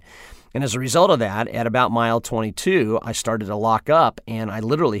to run. And as a result of that, at about mile 22, I started to lock up, and I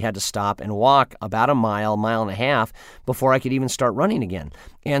literally had to stop and walk about a mile and a half before I could even start running again.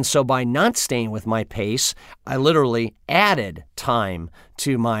 And so by not staying with my pace, I literally added time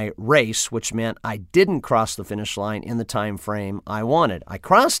to my race, which meant I didn't cross the finish line in the time frame I wanted. I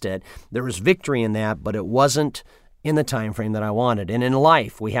crossed it. There was victory in that, but it wasn't in the time frame that I wanted. And in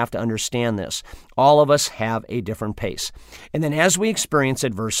life, we have to understand this. All of us have a different pace. And then as we experience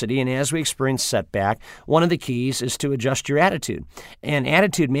adversity and as we experience setback, one of the keys is to adjust your attitude. And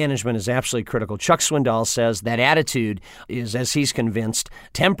attitude management is absolutely critical. Chuck Swindoll says that attitude is, as he's convinced,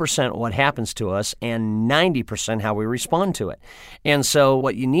 10% what happens to us and 90% how we respond to it. And so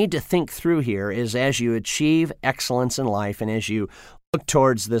what you need to think through here is as you achieve excellence in life and as you look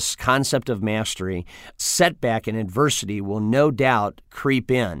towards this concept of mastery, setback and adversity will no doubt creep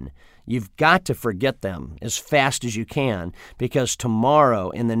in. You've got to forget them as fast as you can because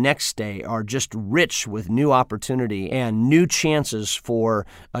tomorrow and the next day are just rich with new opportunity and new chances for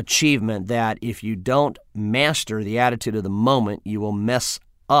achievement that if you don't master the attitude of the moment, you will mess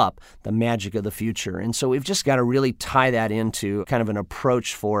up the magic of the future. And so we've just got to really tie that into kind of an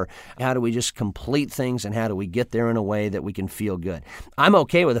approach for how do we just complete things and how do we get there in a way that we can feel good. I'm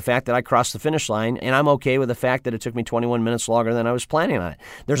okay with the fact that I crossed the finish line, and I'm okay with the fact that it took me 21 minutes longer than I was planning on it.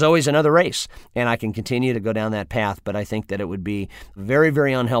 There's always another race, and I can continue to go down that path, but I think that it would be very,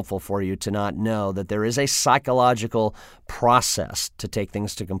 very unhelpful for you to not know that there is a psychological process to take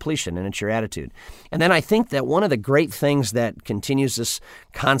things to completion, and it's your attitude. And then I think that one of the great things that continues this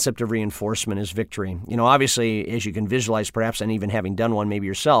concept of reinforcement is victory. You know, obviously, as you can visualize, perhaps, and even having done one maybe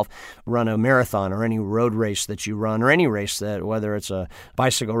yourself, run a marathon or any road race that you run or any race that, whether it's a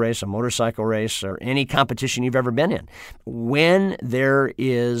bicycle race, a motorcycle race, or any competition you've ever been in. When there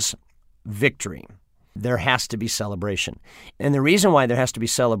is victory, there has to be celebration. And the reason why there has to be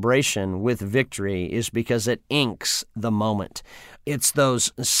celebration with victory is because it inks the moment. It's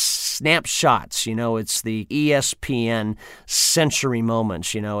those snapshots, it's the ESPN century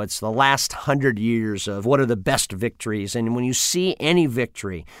moments, it's the last 100 years of what are the best victories. And when you see any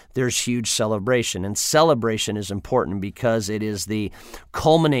victory, there's huge celebration. And celebration is important because it is the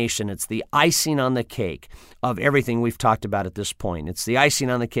culmination, it's the icing on the cake of everything we've talked about at this point. It's the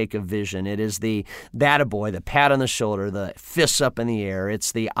icing on the cake of vision. It is the attaboy, the pat on the shoulder, the fists up in the air.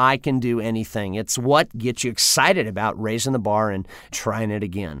 It's the I can do anything. It's what gets you excited about raising the bar and trying it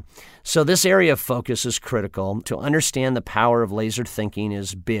again. So this area of focus is critical. To understand the power of laser thinking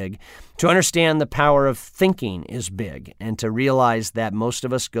is big. To understand the power of thinking is big. And to realize that most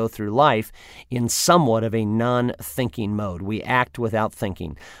of us go through life in somewhat of a non-thinking mode. We act without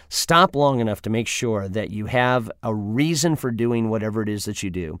thinking. Stop long enough to make sure that you have a reason for doing whatever it is that you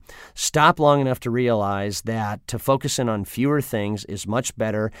do. Stop long enough to realize that to focus in on fewer things is much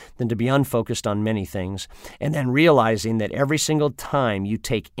better than to be unfocused on many things. And then realizing that every single time you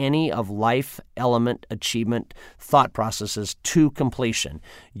take any of life element, achievement, thought processes to completion,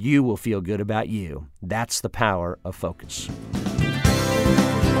 you will feel good about you. That's the power of focus.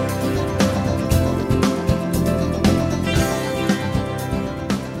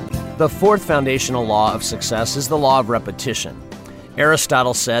 The fourth foundational law of success is the law of repetition.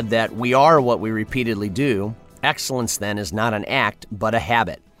 Aristotle said that we are what we repeatedly do. Excellence, then, is not an act, but a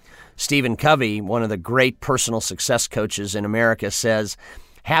habit. Stephen Covey, one of the great personal success coaches in America, says,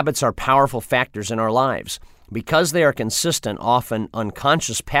 habits are powerful factors in our lives. Because they are consistent, often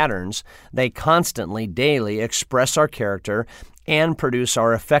unconscious patterns, they constantly, daily express our character and produce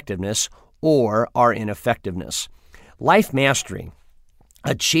our effectiveness or our ineffectiveness. Life mastery,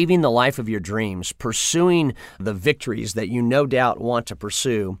 achieving the life of your dreams, pursuing the victories that you no doubt want to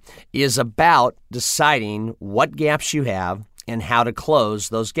pursue, is about deciding what gaps you have and how to close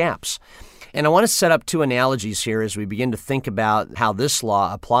those gaps. And I want to set up two analogies here as we begin to think about how this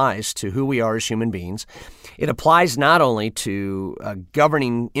law applies to who we are as human beings. It applies not only to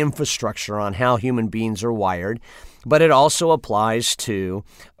governing infrastructure on how human beings are wired, but it also applies to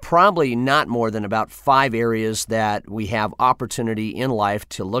probably not more than about 5 areas that we have opportunity in life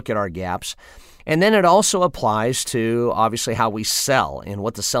to look at our gaps. And then it also applies to, obviously, how we sell and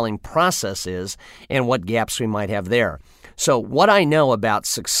what the selling process is and what gaps we might have there. So what I know about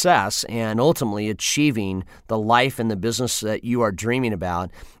success and ultimately achieving the life and the business that you are dreaming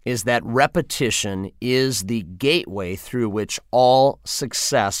about is that repetition is the gateway through which all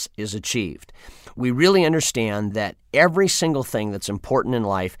success is achieved. We really understand that every single thing that's important in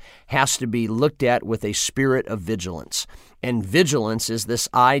life has to be looked at with a spirit of vigilance. And vigilance is this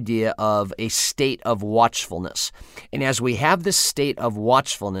idea of a state of watchfulness. And as we have this state of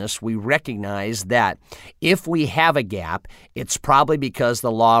watchfulness, we recognize that if we have a gap, it's probably because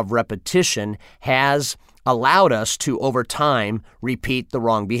the law of repetition has allowed us to, over time, repeat the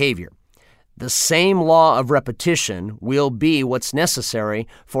wrong behavior. The same law of repetition will be what's necessary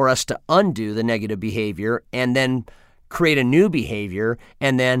for us to undo the negative behavior and then create a new behavior,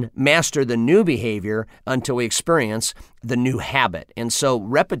 and then master the new behavior until we experience the new habit. And so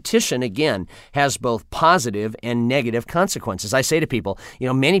repetition, again, has both positive and negative consequences. I say to people,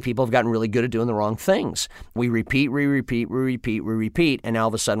 many people have gotten really good at doing the wrong things. We repeat, and now all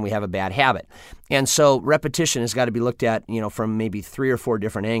of a sudden we have a bad habit. And so repetition has got to be looked at, from maybe 3 or 4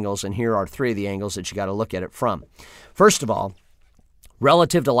 different angles, and here are 3 of the angles that you got to look at it from. First of all,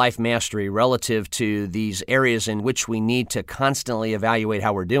 relative to life mastery, relative to these areas in which we need to constantly evaluate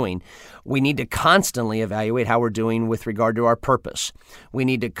how we're doing, we need to constantly evaluate how we're doing with regard to our purpose. We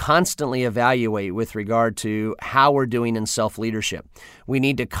need to constantly evaluate with regard to how we're doing in self-leadership. We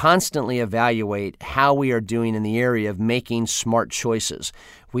need to constantly evaluate how we are doing in the area of making smart choices.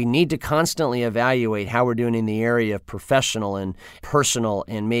 We need to constantly evaluate how we're doing in the area of professional and personal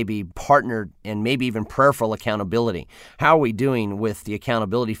and maybe partnered and maybe even prayerful accountability. How are we doing with the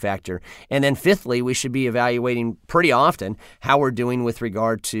accountability factor? And then fifthly, we should be evaluating pretty often how we're doing with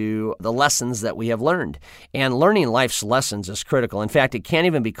regard to the lessons that we have learned. And learning life's lessons is critical. In fact, it can't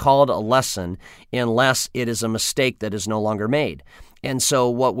even be called a lesson unless it is a mistake that is no longer made. And so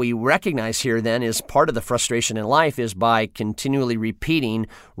what we recognize here then is part of the frustration in life is by continually repeating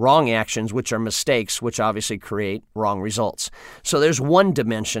wrong actions, which are mistakes, which obviously create wrong results. So there's one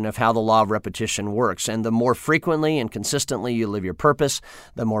dimension of how the law of repetition works. And the more frequently and consistently you live your purpose,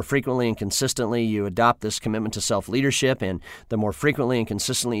 the more frequently and consistently you adopt this commitment to self-leadership, and the more frequently and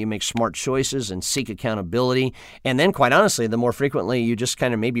consistently you make smart choices and seek accountability. And then quite honestly, the more frequently you just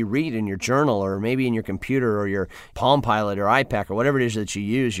kind of maybe read in your journal or maybe in your computer or your Palm Pilot or iPad or whatever it is that you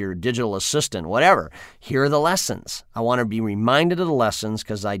use, your digital assistant, whatever. Here are the lessons. I want to be reminded of the lessons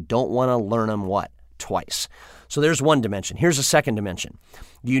because I don't want to learn them twice. So there's one dimension. Here's a second dimension.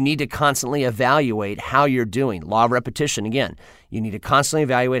 You need to constantly evaluate how you're doing. Law of repetition, again. You need to constantly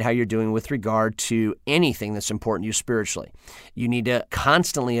evaluate how you're doing with regard to anything that's important to you spiritually. You need to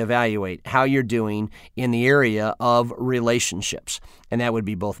constantly evaluate how you're doing in the area of relationships. And that would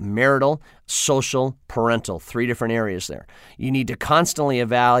be both marital, social, parental, 3 different areas there. You need to constantly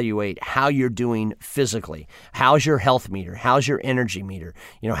evaluate how you're doing physically. How's your health meter? How's your energy meter?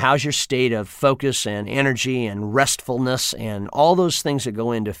 How's your state of focus and energy and restfulness and all those things that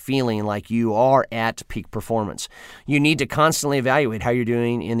go into feeling like you are at peak performance. You need to constantly evaluate how you're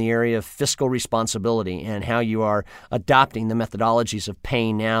doing in the area of fiscal responsibility and how you are adopting the methodologies of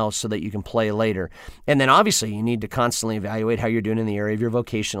pay now so that you can play later. And then obviously you need to constantly evaluate how you're doing in the area of your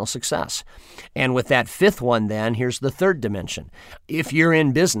vocational success. And with that 5th one then, here's the 3rd dimension. If you're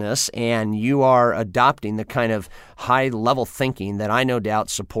in business and you are adopting the kind of high-level thinking that I no doubt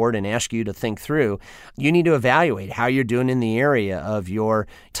support and ask you to think through, you need to evaluate how you're doing in the area of your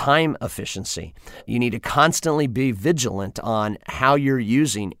time efficiency. You need to constantly be vigilant on how you're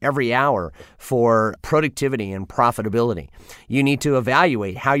using every hour for productivity and profitability. You need to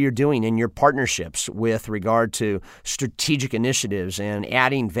evaluate how you're doing in your partnerships with regard to strategic initiatives and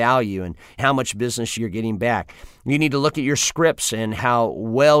adding value and how much business you're getting back. You need to look at your scripts and how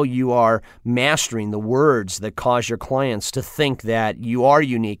well you are mastering the words that cause your clients to think that you are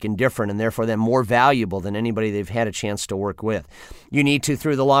unique and different and therefore then more valuable than anybody they've had a chance to work with. You need to,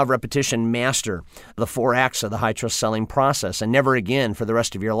 through the law of repetition, master the 4 acts of the high trust selling process and never again for the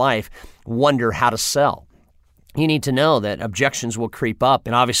rest of your life wonder how to sell. You need to know that objections will creep up,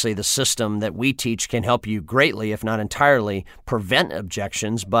 and obviously the system that we teach can help you greatly, if not entirely, prevent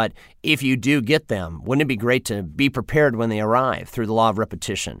objections. But if you do get them, wouldn't it be great to be prepared when they arrive through the law of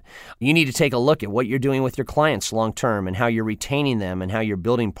repetition? You need to take a look at what you're doing with your clients long term and how you're retaining them and how you're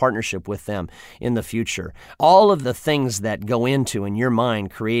building partnership with them in the future. All of the things that go into, in your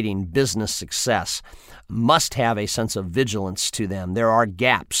mind, creating business success must have a sense of vigilance to them. There are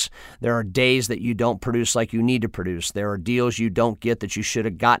gaps. There are days that you don't produce like you need to produce. There are deals you don't get that you should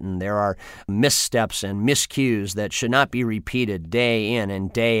have gotten. There are missteps and miscues that should not be repeated day in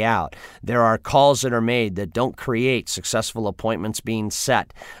and day out. There are calls that are made that don't create successful appointments being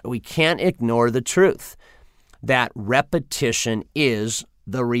set. We can't ignore the truth that repetition is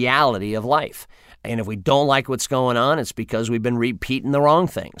the reality of life. And if we don't like what's going on, it's because we've been repeating the wrong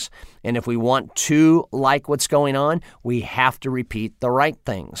things. And if we want to like what's going on, we have to repeat the right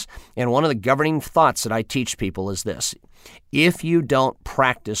things. And one of the governing thoughts that I teach people is this: if you don't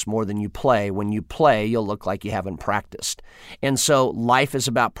practice more than you play, when you play, you'll look like you haven't practiced. And so life is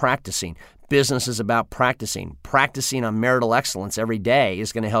about practicing. Business is about practicing. Practicing on marital excellence every day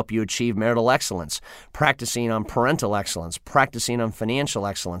is going to help you achieve marital excellence. Practicing on parental excellence, practicing on financial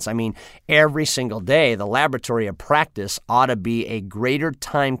excellence. I mean, every single day, the laboratory of practice ought to be a greater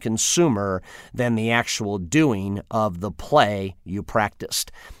time consumer than the actual doing of the play you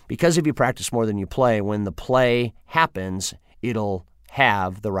practiced. Because if you practice more than you play, when the play happens, it'll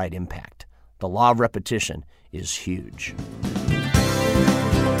have the right impact. The law of repetition is huge.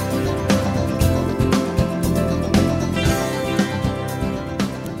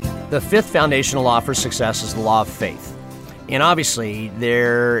 The fifth foundational law for success is the law of faith. And obviously,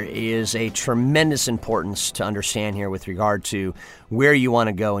 there is a tremendous importance to understand here with regard to where you want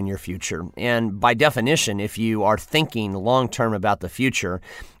to go in your future. And by definition, if you are thinking long-term about the future,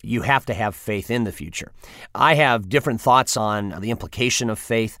 you have to have faith in the future. I have different thoughts on the implication of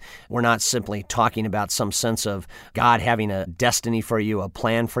faith. We're not simply talking about some sense of God having a destiny for you, a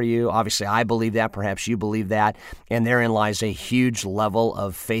plan for you. Obviously, I believe that. Perhaps you believe that. And therein lies a huge level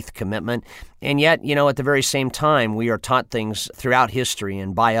of faith commitment. And yet, at the very same time, we are taught things throughout history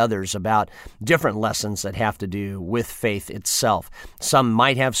and by others about different lessons that have to do with faith itself. Some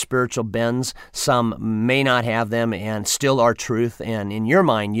might have spiritual bends, some may not have them and still are truth. And in your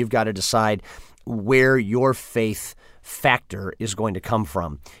mind, you've got to decide where your faith factor is going to come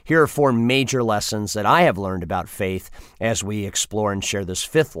from. Here are 4 major lessons that I have learned about faith as we explore and share this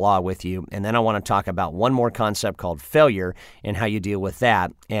fifth law with you. And then I want to talk about one more concept called failure and how you deal with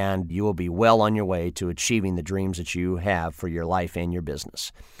that. And you will be well on your way to achieving the dreams that you have for your life and your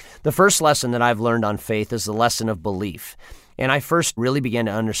business. The first lesson that I've learned on faith is the lesson of belief. And I first really began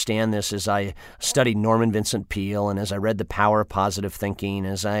to understand this as I studied Norman Vincent Peale and as I read The Power of Positive Thinking,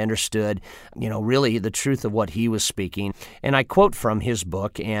 as I understood, really the truth of what he was speaking. And I quote from his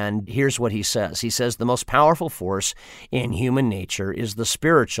book, and here's what he says. He says, "The most powerful force in human nature is the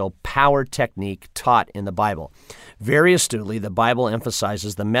spiritual power technique taught in the Bible. Very astutely, the Bible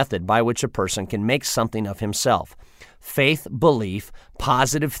emphasizes the method by which a person can make something of himself. Faith, belief,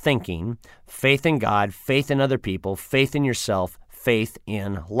 positive thinking, faith in God, faith in other people, faith in yourself, faith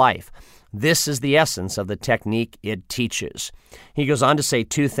in life. This is the essence of the technique it teaches." He goes on to say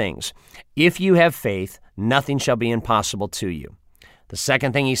 2 things. If you have faith, nothing shall be impossible to you. The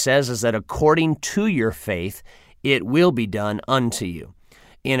second thing he says is that according to your faith, it will be done unto you.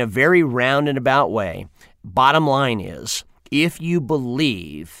 In a very roundabout way, bottom line is, if you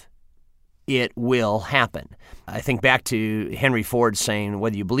believe, it will happen. I think back to Henry Ford saying,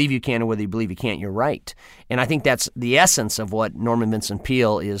 whether you believe you can or whether you believe you can't, you're right. And I think that's the essence of what Norman Vincent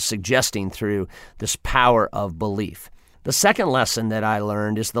Peale is suggesting through this power of belief. The second lesson that I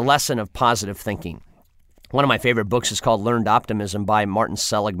learned is the lesson of positive thinking. One of my favorite books is called Learned Optimism by Martin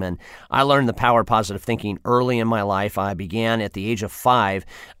Seligman. I learned the power of positive thinking early in my life. I began at the age of 5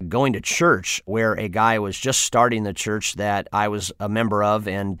 going to church where a guy was just starting the church that I was a member of,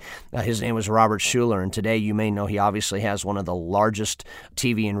 and his name was Robert Schuller. And today you may know he obviously has one of the largest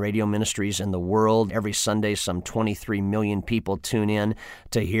TV and radio ministries in the world. Every Sunday, some 23 million people tune in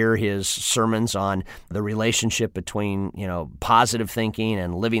to hear his sermons on the relationship between, positive thinking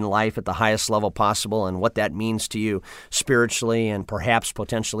and living life at the highest level possible and what that means to you spiritually and perhaps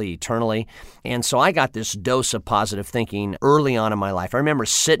potentially eternally. And so I got this dose of positive thinking early on in my life. I remember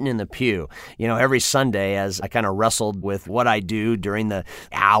sitting in the pew, every Sunday as I kind of wrestled with what I do during the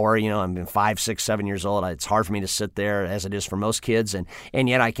hour. I'm 5, 6, 7 years old. It's hard for me to sit there as it is for most kids. And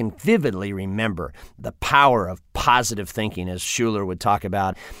yet I can vividly remember the power of positive thinking, as Schuller would talk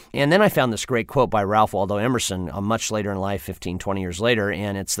about. And then I found this great quote by Ralph Waldo Emerson much later in life, 15, 20 years later.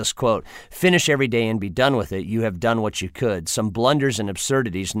 And it's this quote, "Finish every day and be done with it. You have done what you could. Some blunders and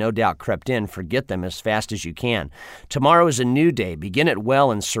absurdities no doubt crept in. Forget them as fast as you can. Tomorrow is a new day. Begin it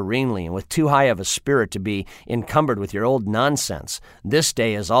well and serenely and with too high of a spirit to be encumbered with your old nonsense. This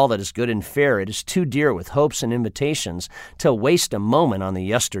day is all that is good and fair. It is too dear with hopes and invitations to waste a moment on the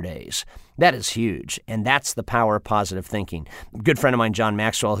yesterdays." That is huge, and that's the power of positive thinking. A good friend of mine, John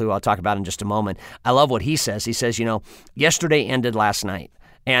Maxwell, who I'll talk about in just a moment, I love what he says. He says, yesterday ended last night.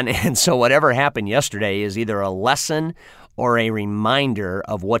 And so whatever happened yesterday is either a lesson or a reminder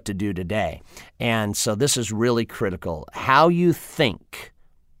of what to do today. And so this is really critical. How you think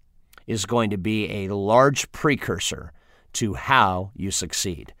is going to be a large precursor to how you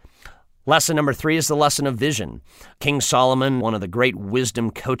succeed. Lesson number 3 is the lesson of vision. King Solomon, one of the great wisdom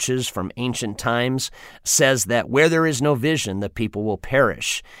coaches from ancient times, says that where there is no vision, the people will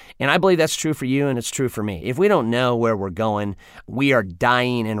perish. And I believe that's true for you and it's true for me. If we don't know where we're going, we are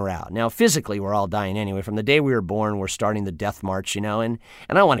dying en route. Now, physically, we're all dying anyway. From the day we were born, we're starting the death march, and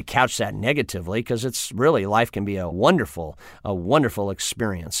I don't want to couch that negatively because it's really, life can be a wonderful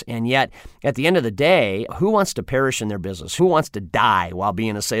experience. And yet, at the end of the day, who wants to perish in their business? Who wants to die while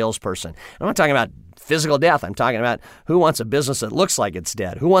being a salesperson? I'm not talking about physical death. I'm talking about who wants a business that looks like it's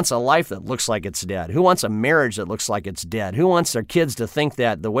dead? Who wants a life that looks like it's dead? Who wants a marriage that looks like it's dead? Who wants their kids to think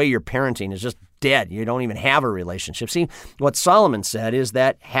that the way you're parenting is just dead? You don't even have a relationship. See, what Solomon said is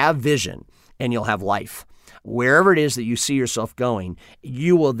that have vision and you'll have life. Wherever it is that you see yourself going,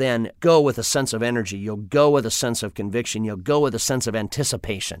 you will then go with a sense of energy. You'll go with a sense of conviction. You'll go with a sense of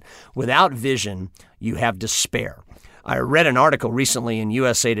anticipation. Without vision, you have despair. I read an article recently in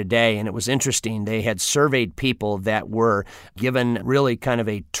USA Today, and it was interesting. They had surveyed people that were given really kind of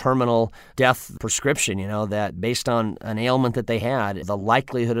a terminal death prescription, that based on an ailment that they had, the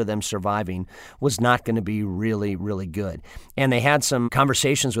likelihood of them surviving was not going to be really, really good. And they had some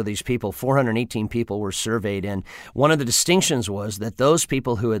conversations with these people. 418 people were surveyed, and one of the distinctions was that those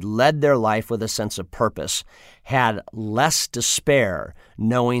people who had led their life with a sense of purpose had less despair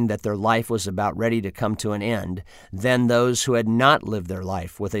knowing that their life was about ready to come to an end than those who had not lived their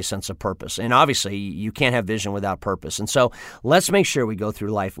life with a sense of purpose. And obviously, you can't have vision without purpose. And so let's make sure we go through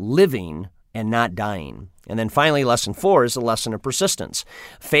life living and not dying. And then finally, lesson 4 is the lesson of persistence.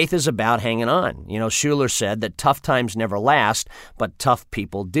 Faith is about hanging on. Schuller said that tough times never last, but tough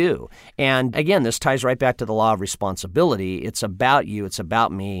people do. And again, this ties right back to the law of responsibility. It's about you. It's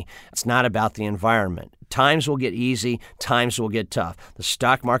about me. It's not about the environment. Times will get easy. Times will get tough. The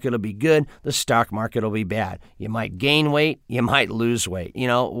stock market will be good. The stock market will be bad. You might gain weight. You might lose weight.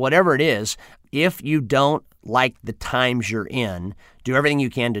 Whatever it is, if you don't like the times you're in, do everything you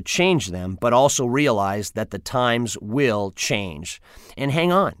can to change them, but also realize that the times will change. And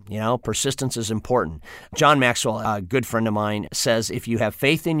hang on, persistence is important. John Maxwell, a good friend of mine, says if you have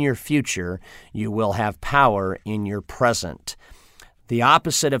faith in your future, you will have power in your present. The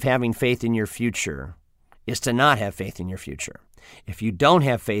opposite of having faith in your future is to not have faith in your future. If you don't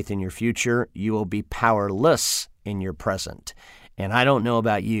have faith in your future, you will be powerless in your present. And I don't know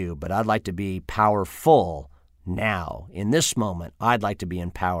about you, but I'd like to be powerful now. In this moment, I'd like to be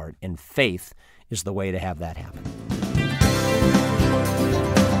empowered, and faith is the way to have that happen.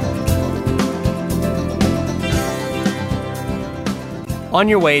 On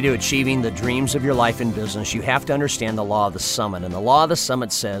your way to achieving the dreams of your life and business, you have to understand the law of the summit. And the law of the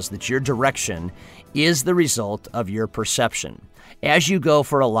summit says that your direction is the result of your perception. As you go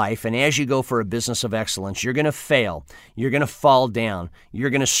for a life and as you go for a business of excellence, you're going to fail. You're going to fall down. You're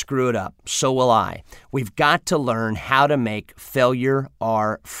going to screw it up. So will I. We've got to learn how to make failure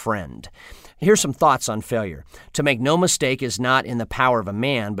our friend. Here's some thoughts on failure. To make no mistake is not in the power of a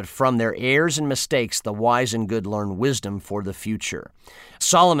man, but from their errors and mistakes, the wise and good learn wisdom for the future.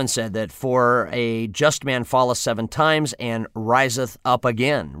 Solomon said that for a just man falleth 7 times and riseth up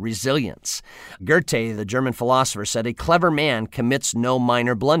again, resilience. Goethe, the German philosopher, said a clever man commits no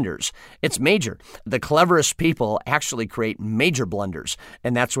minor blunders. It's major. The cleverest people actually create major blunders,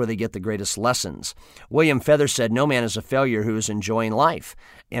 and that's where they get the greatest lessons. William Feather said no man is a failure who is enjoying life.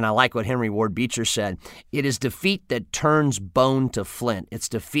 And I like what Henry Ward Beecher said. It is defeat that turns bone to flint. It's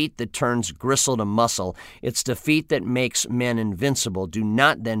defeat that turns gristle to muscle. It's defeat that makes men invincible. Do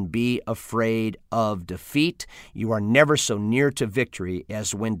not then be afraid of defeat. You are never so near to victory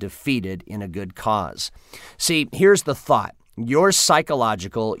as when defeated in a good cause. See, here's the thought. Your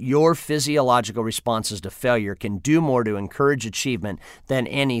psychological, your physiological responses to failure can do more to encourage achievement than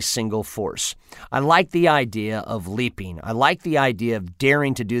any single force. I like the idea of leaping. I like the idea of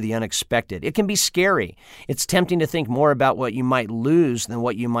daring to do the unexpected. It can be scary. It's tempting to think more about what you might lose than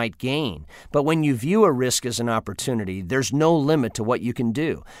what you might gain. But when you view a risk as an opportunity, there's no limit to what you can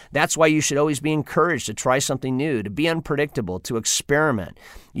do. That's why you should always be encouraged to try something new, to be unpredictable, to experiment.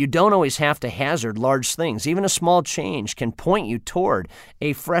 You don't always have to hazard large things. Even a small change can point you toward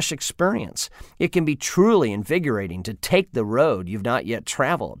a fresh experience. It can be truly invigorating to take the road you've not yet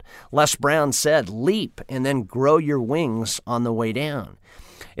traveled. Les Brown said, leap and then grow your wings on the way down.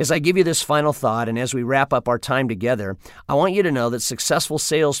 As I give you this final thought, and as we wrap up our time together, I want you to know that successful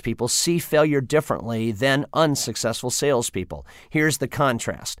salespeople see failure differently than unsuccessful salespeople. Here's the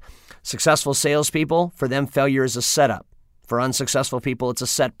contrast. Successful salespeople, for them, failure is a setup. For unsuccessful people, it's a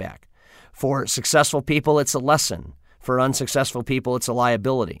setback. For successful people, it's a lesson. For unsuccessful people, it's a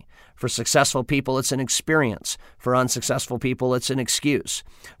liability. For successful people, it's an experience. For unsuccessful people, it's an excuse.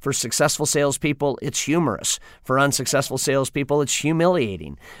 For successful salespeople, it's humorous. For unsuccessful salespeople, it's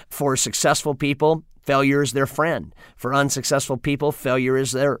humiliating. For successful people, failure is their friend. For unsuccessful people, failure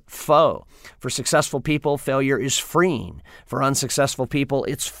is their foe. For successful people, failure is freeing. For unsuccessful people,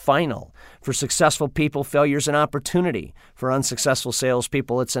 it's final. For successful people, failure is an opportunity. For unsuccessful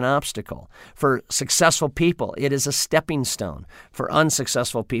salespeople, it's an obstacle. For successful people, it is a stepping stone. For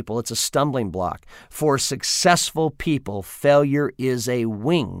unsuccessful people, it's a stumbling block. For successful people, failure is a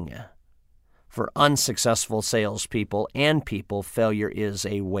wing. For unsuccessful salespeople and people, failure is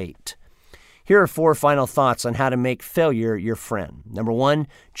a weight. Here are 4 final thoughts on how to make failure your friend. Number 1,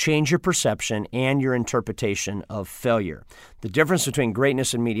 change your perception and your interpretation of failure. The difference between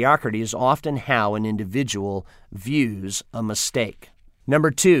greatness and mediocrity is often how an individual views a mistake. Number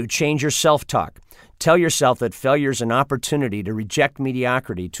 2, change your self-talk. Tell yourself that failure is an opportunity to reject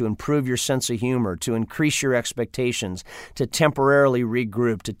mediocrity, to improve your sense of humor, to increase your expectations, to temporarily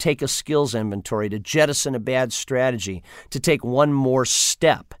regroup, to take a skills inventory, to jettison a bad strategy, to take one more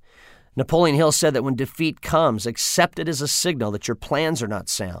step. Napoleon Hill said that when defeat comes, accept it as a signal that your plans are not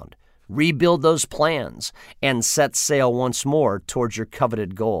sound. Rebuild those plans and set sail once more towards your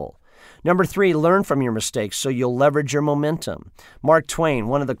coveted goal. Number 3, learn from your mistakes so you'll leverage your momentum. Mark Twain,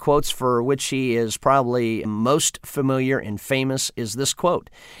 one of the quotes for which he is probably most familiar and famous is this quote: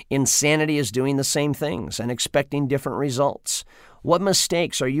 "Insanity is doing the same things and expecting different results." What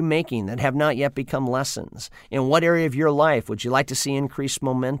mistakes are you making that have not yet become lessons? In what area of your life would you like to see increased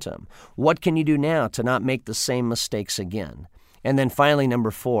momentum? What can you do now to not make the same mistakes again? And then finally,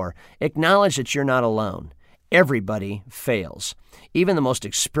 number 4, acknowledge that you're not alone. Everybody fails. Even the most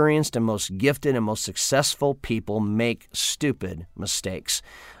experienced and most gifted and most successful people make stupid mistakes.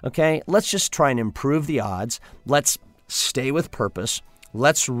 Okay, let's just try and improve the odds. Let's stay with purpose.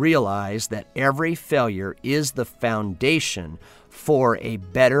 Let's realize that every failure is the foundation for a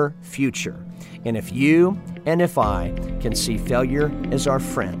better future. And if you and if I can see failure as our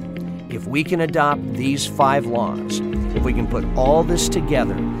friend, if we can adopt these 5 laws, if we can put all this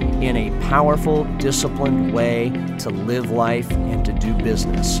together in a powerful, disciplined way to live life and to do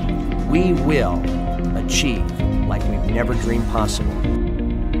business, we will achieve like we've never dreamed possible.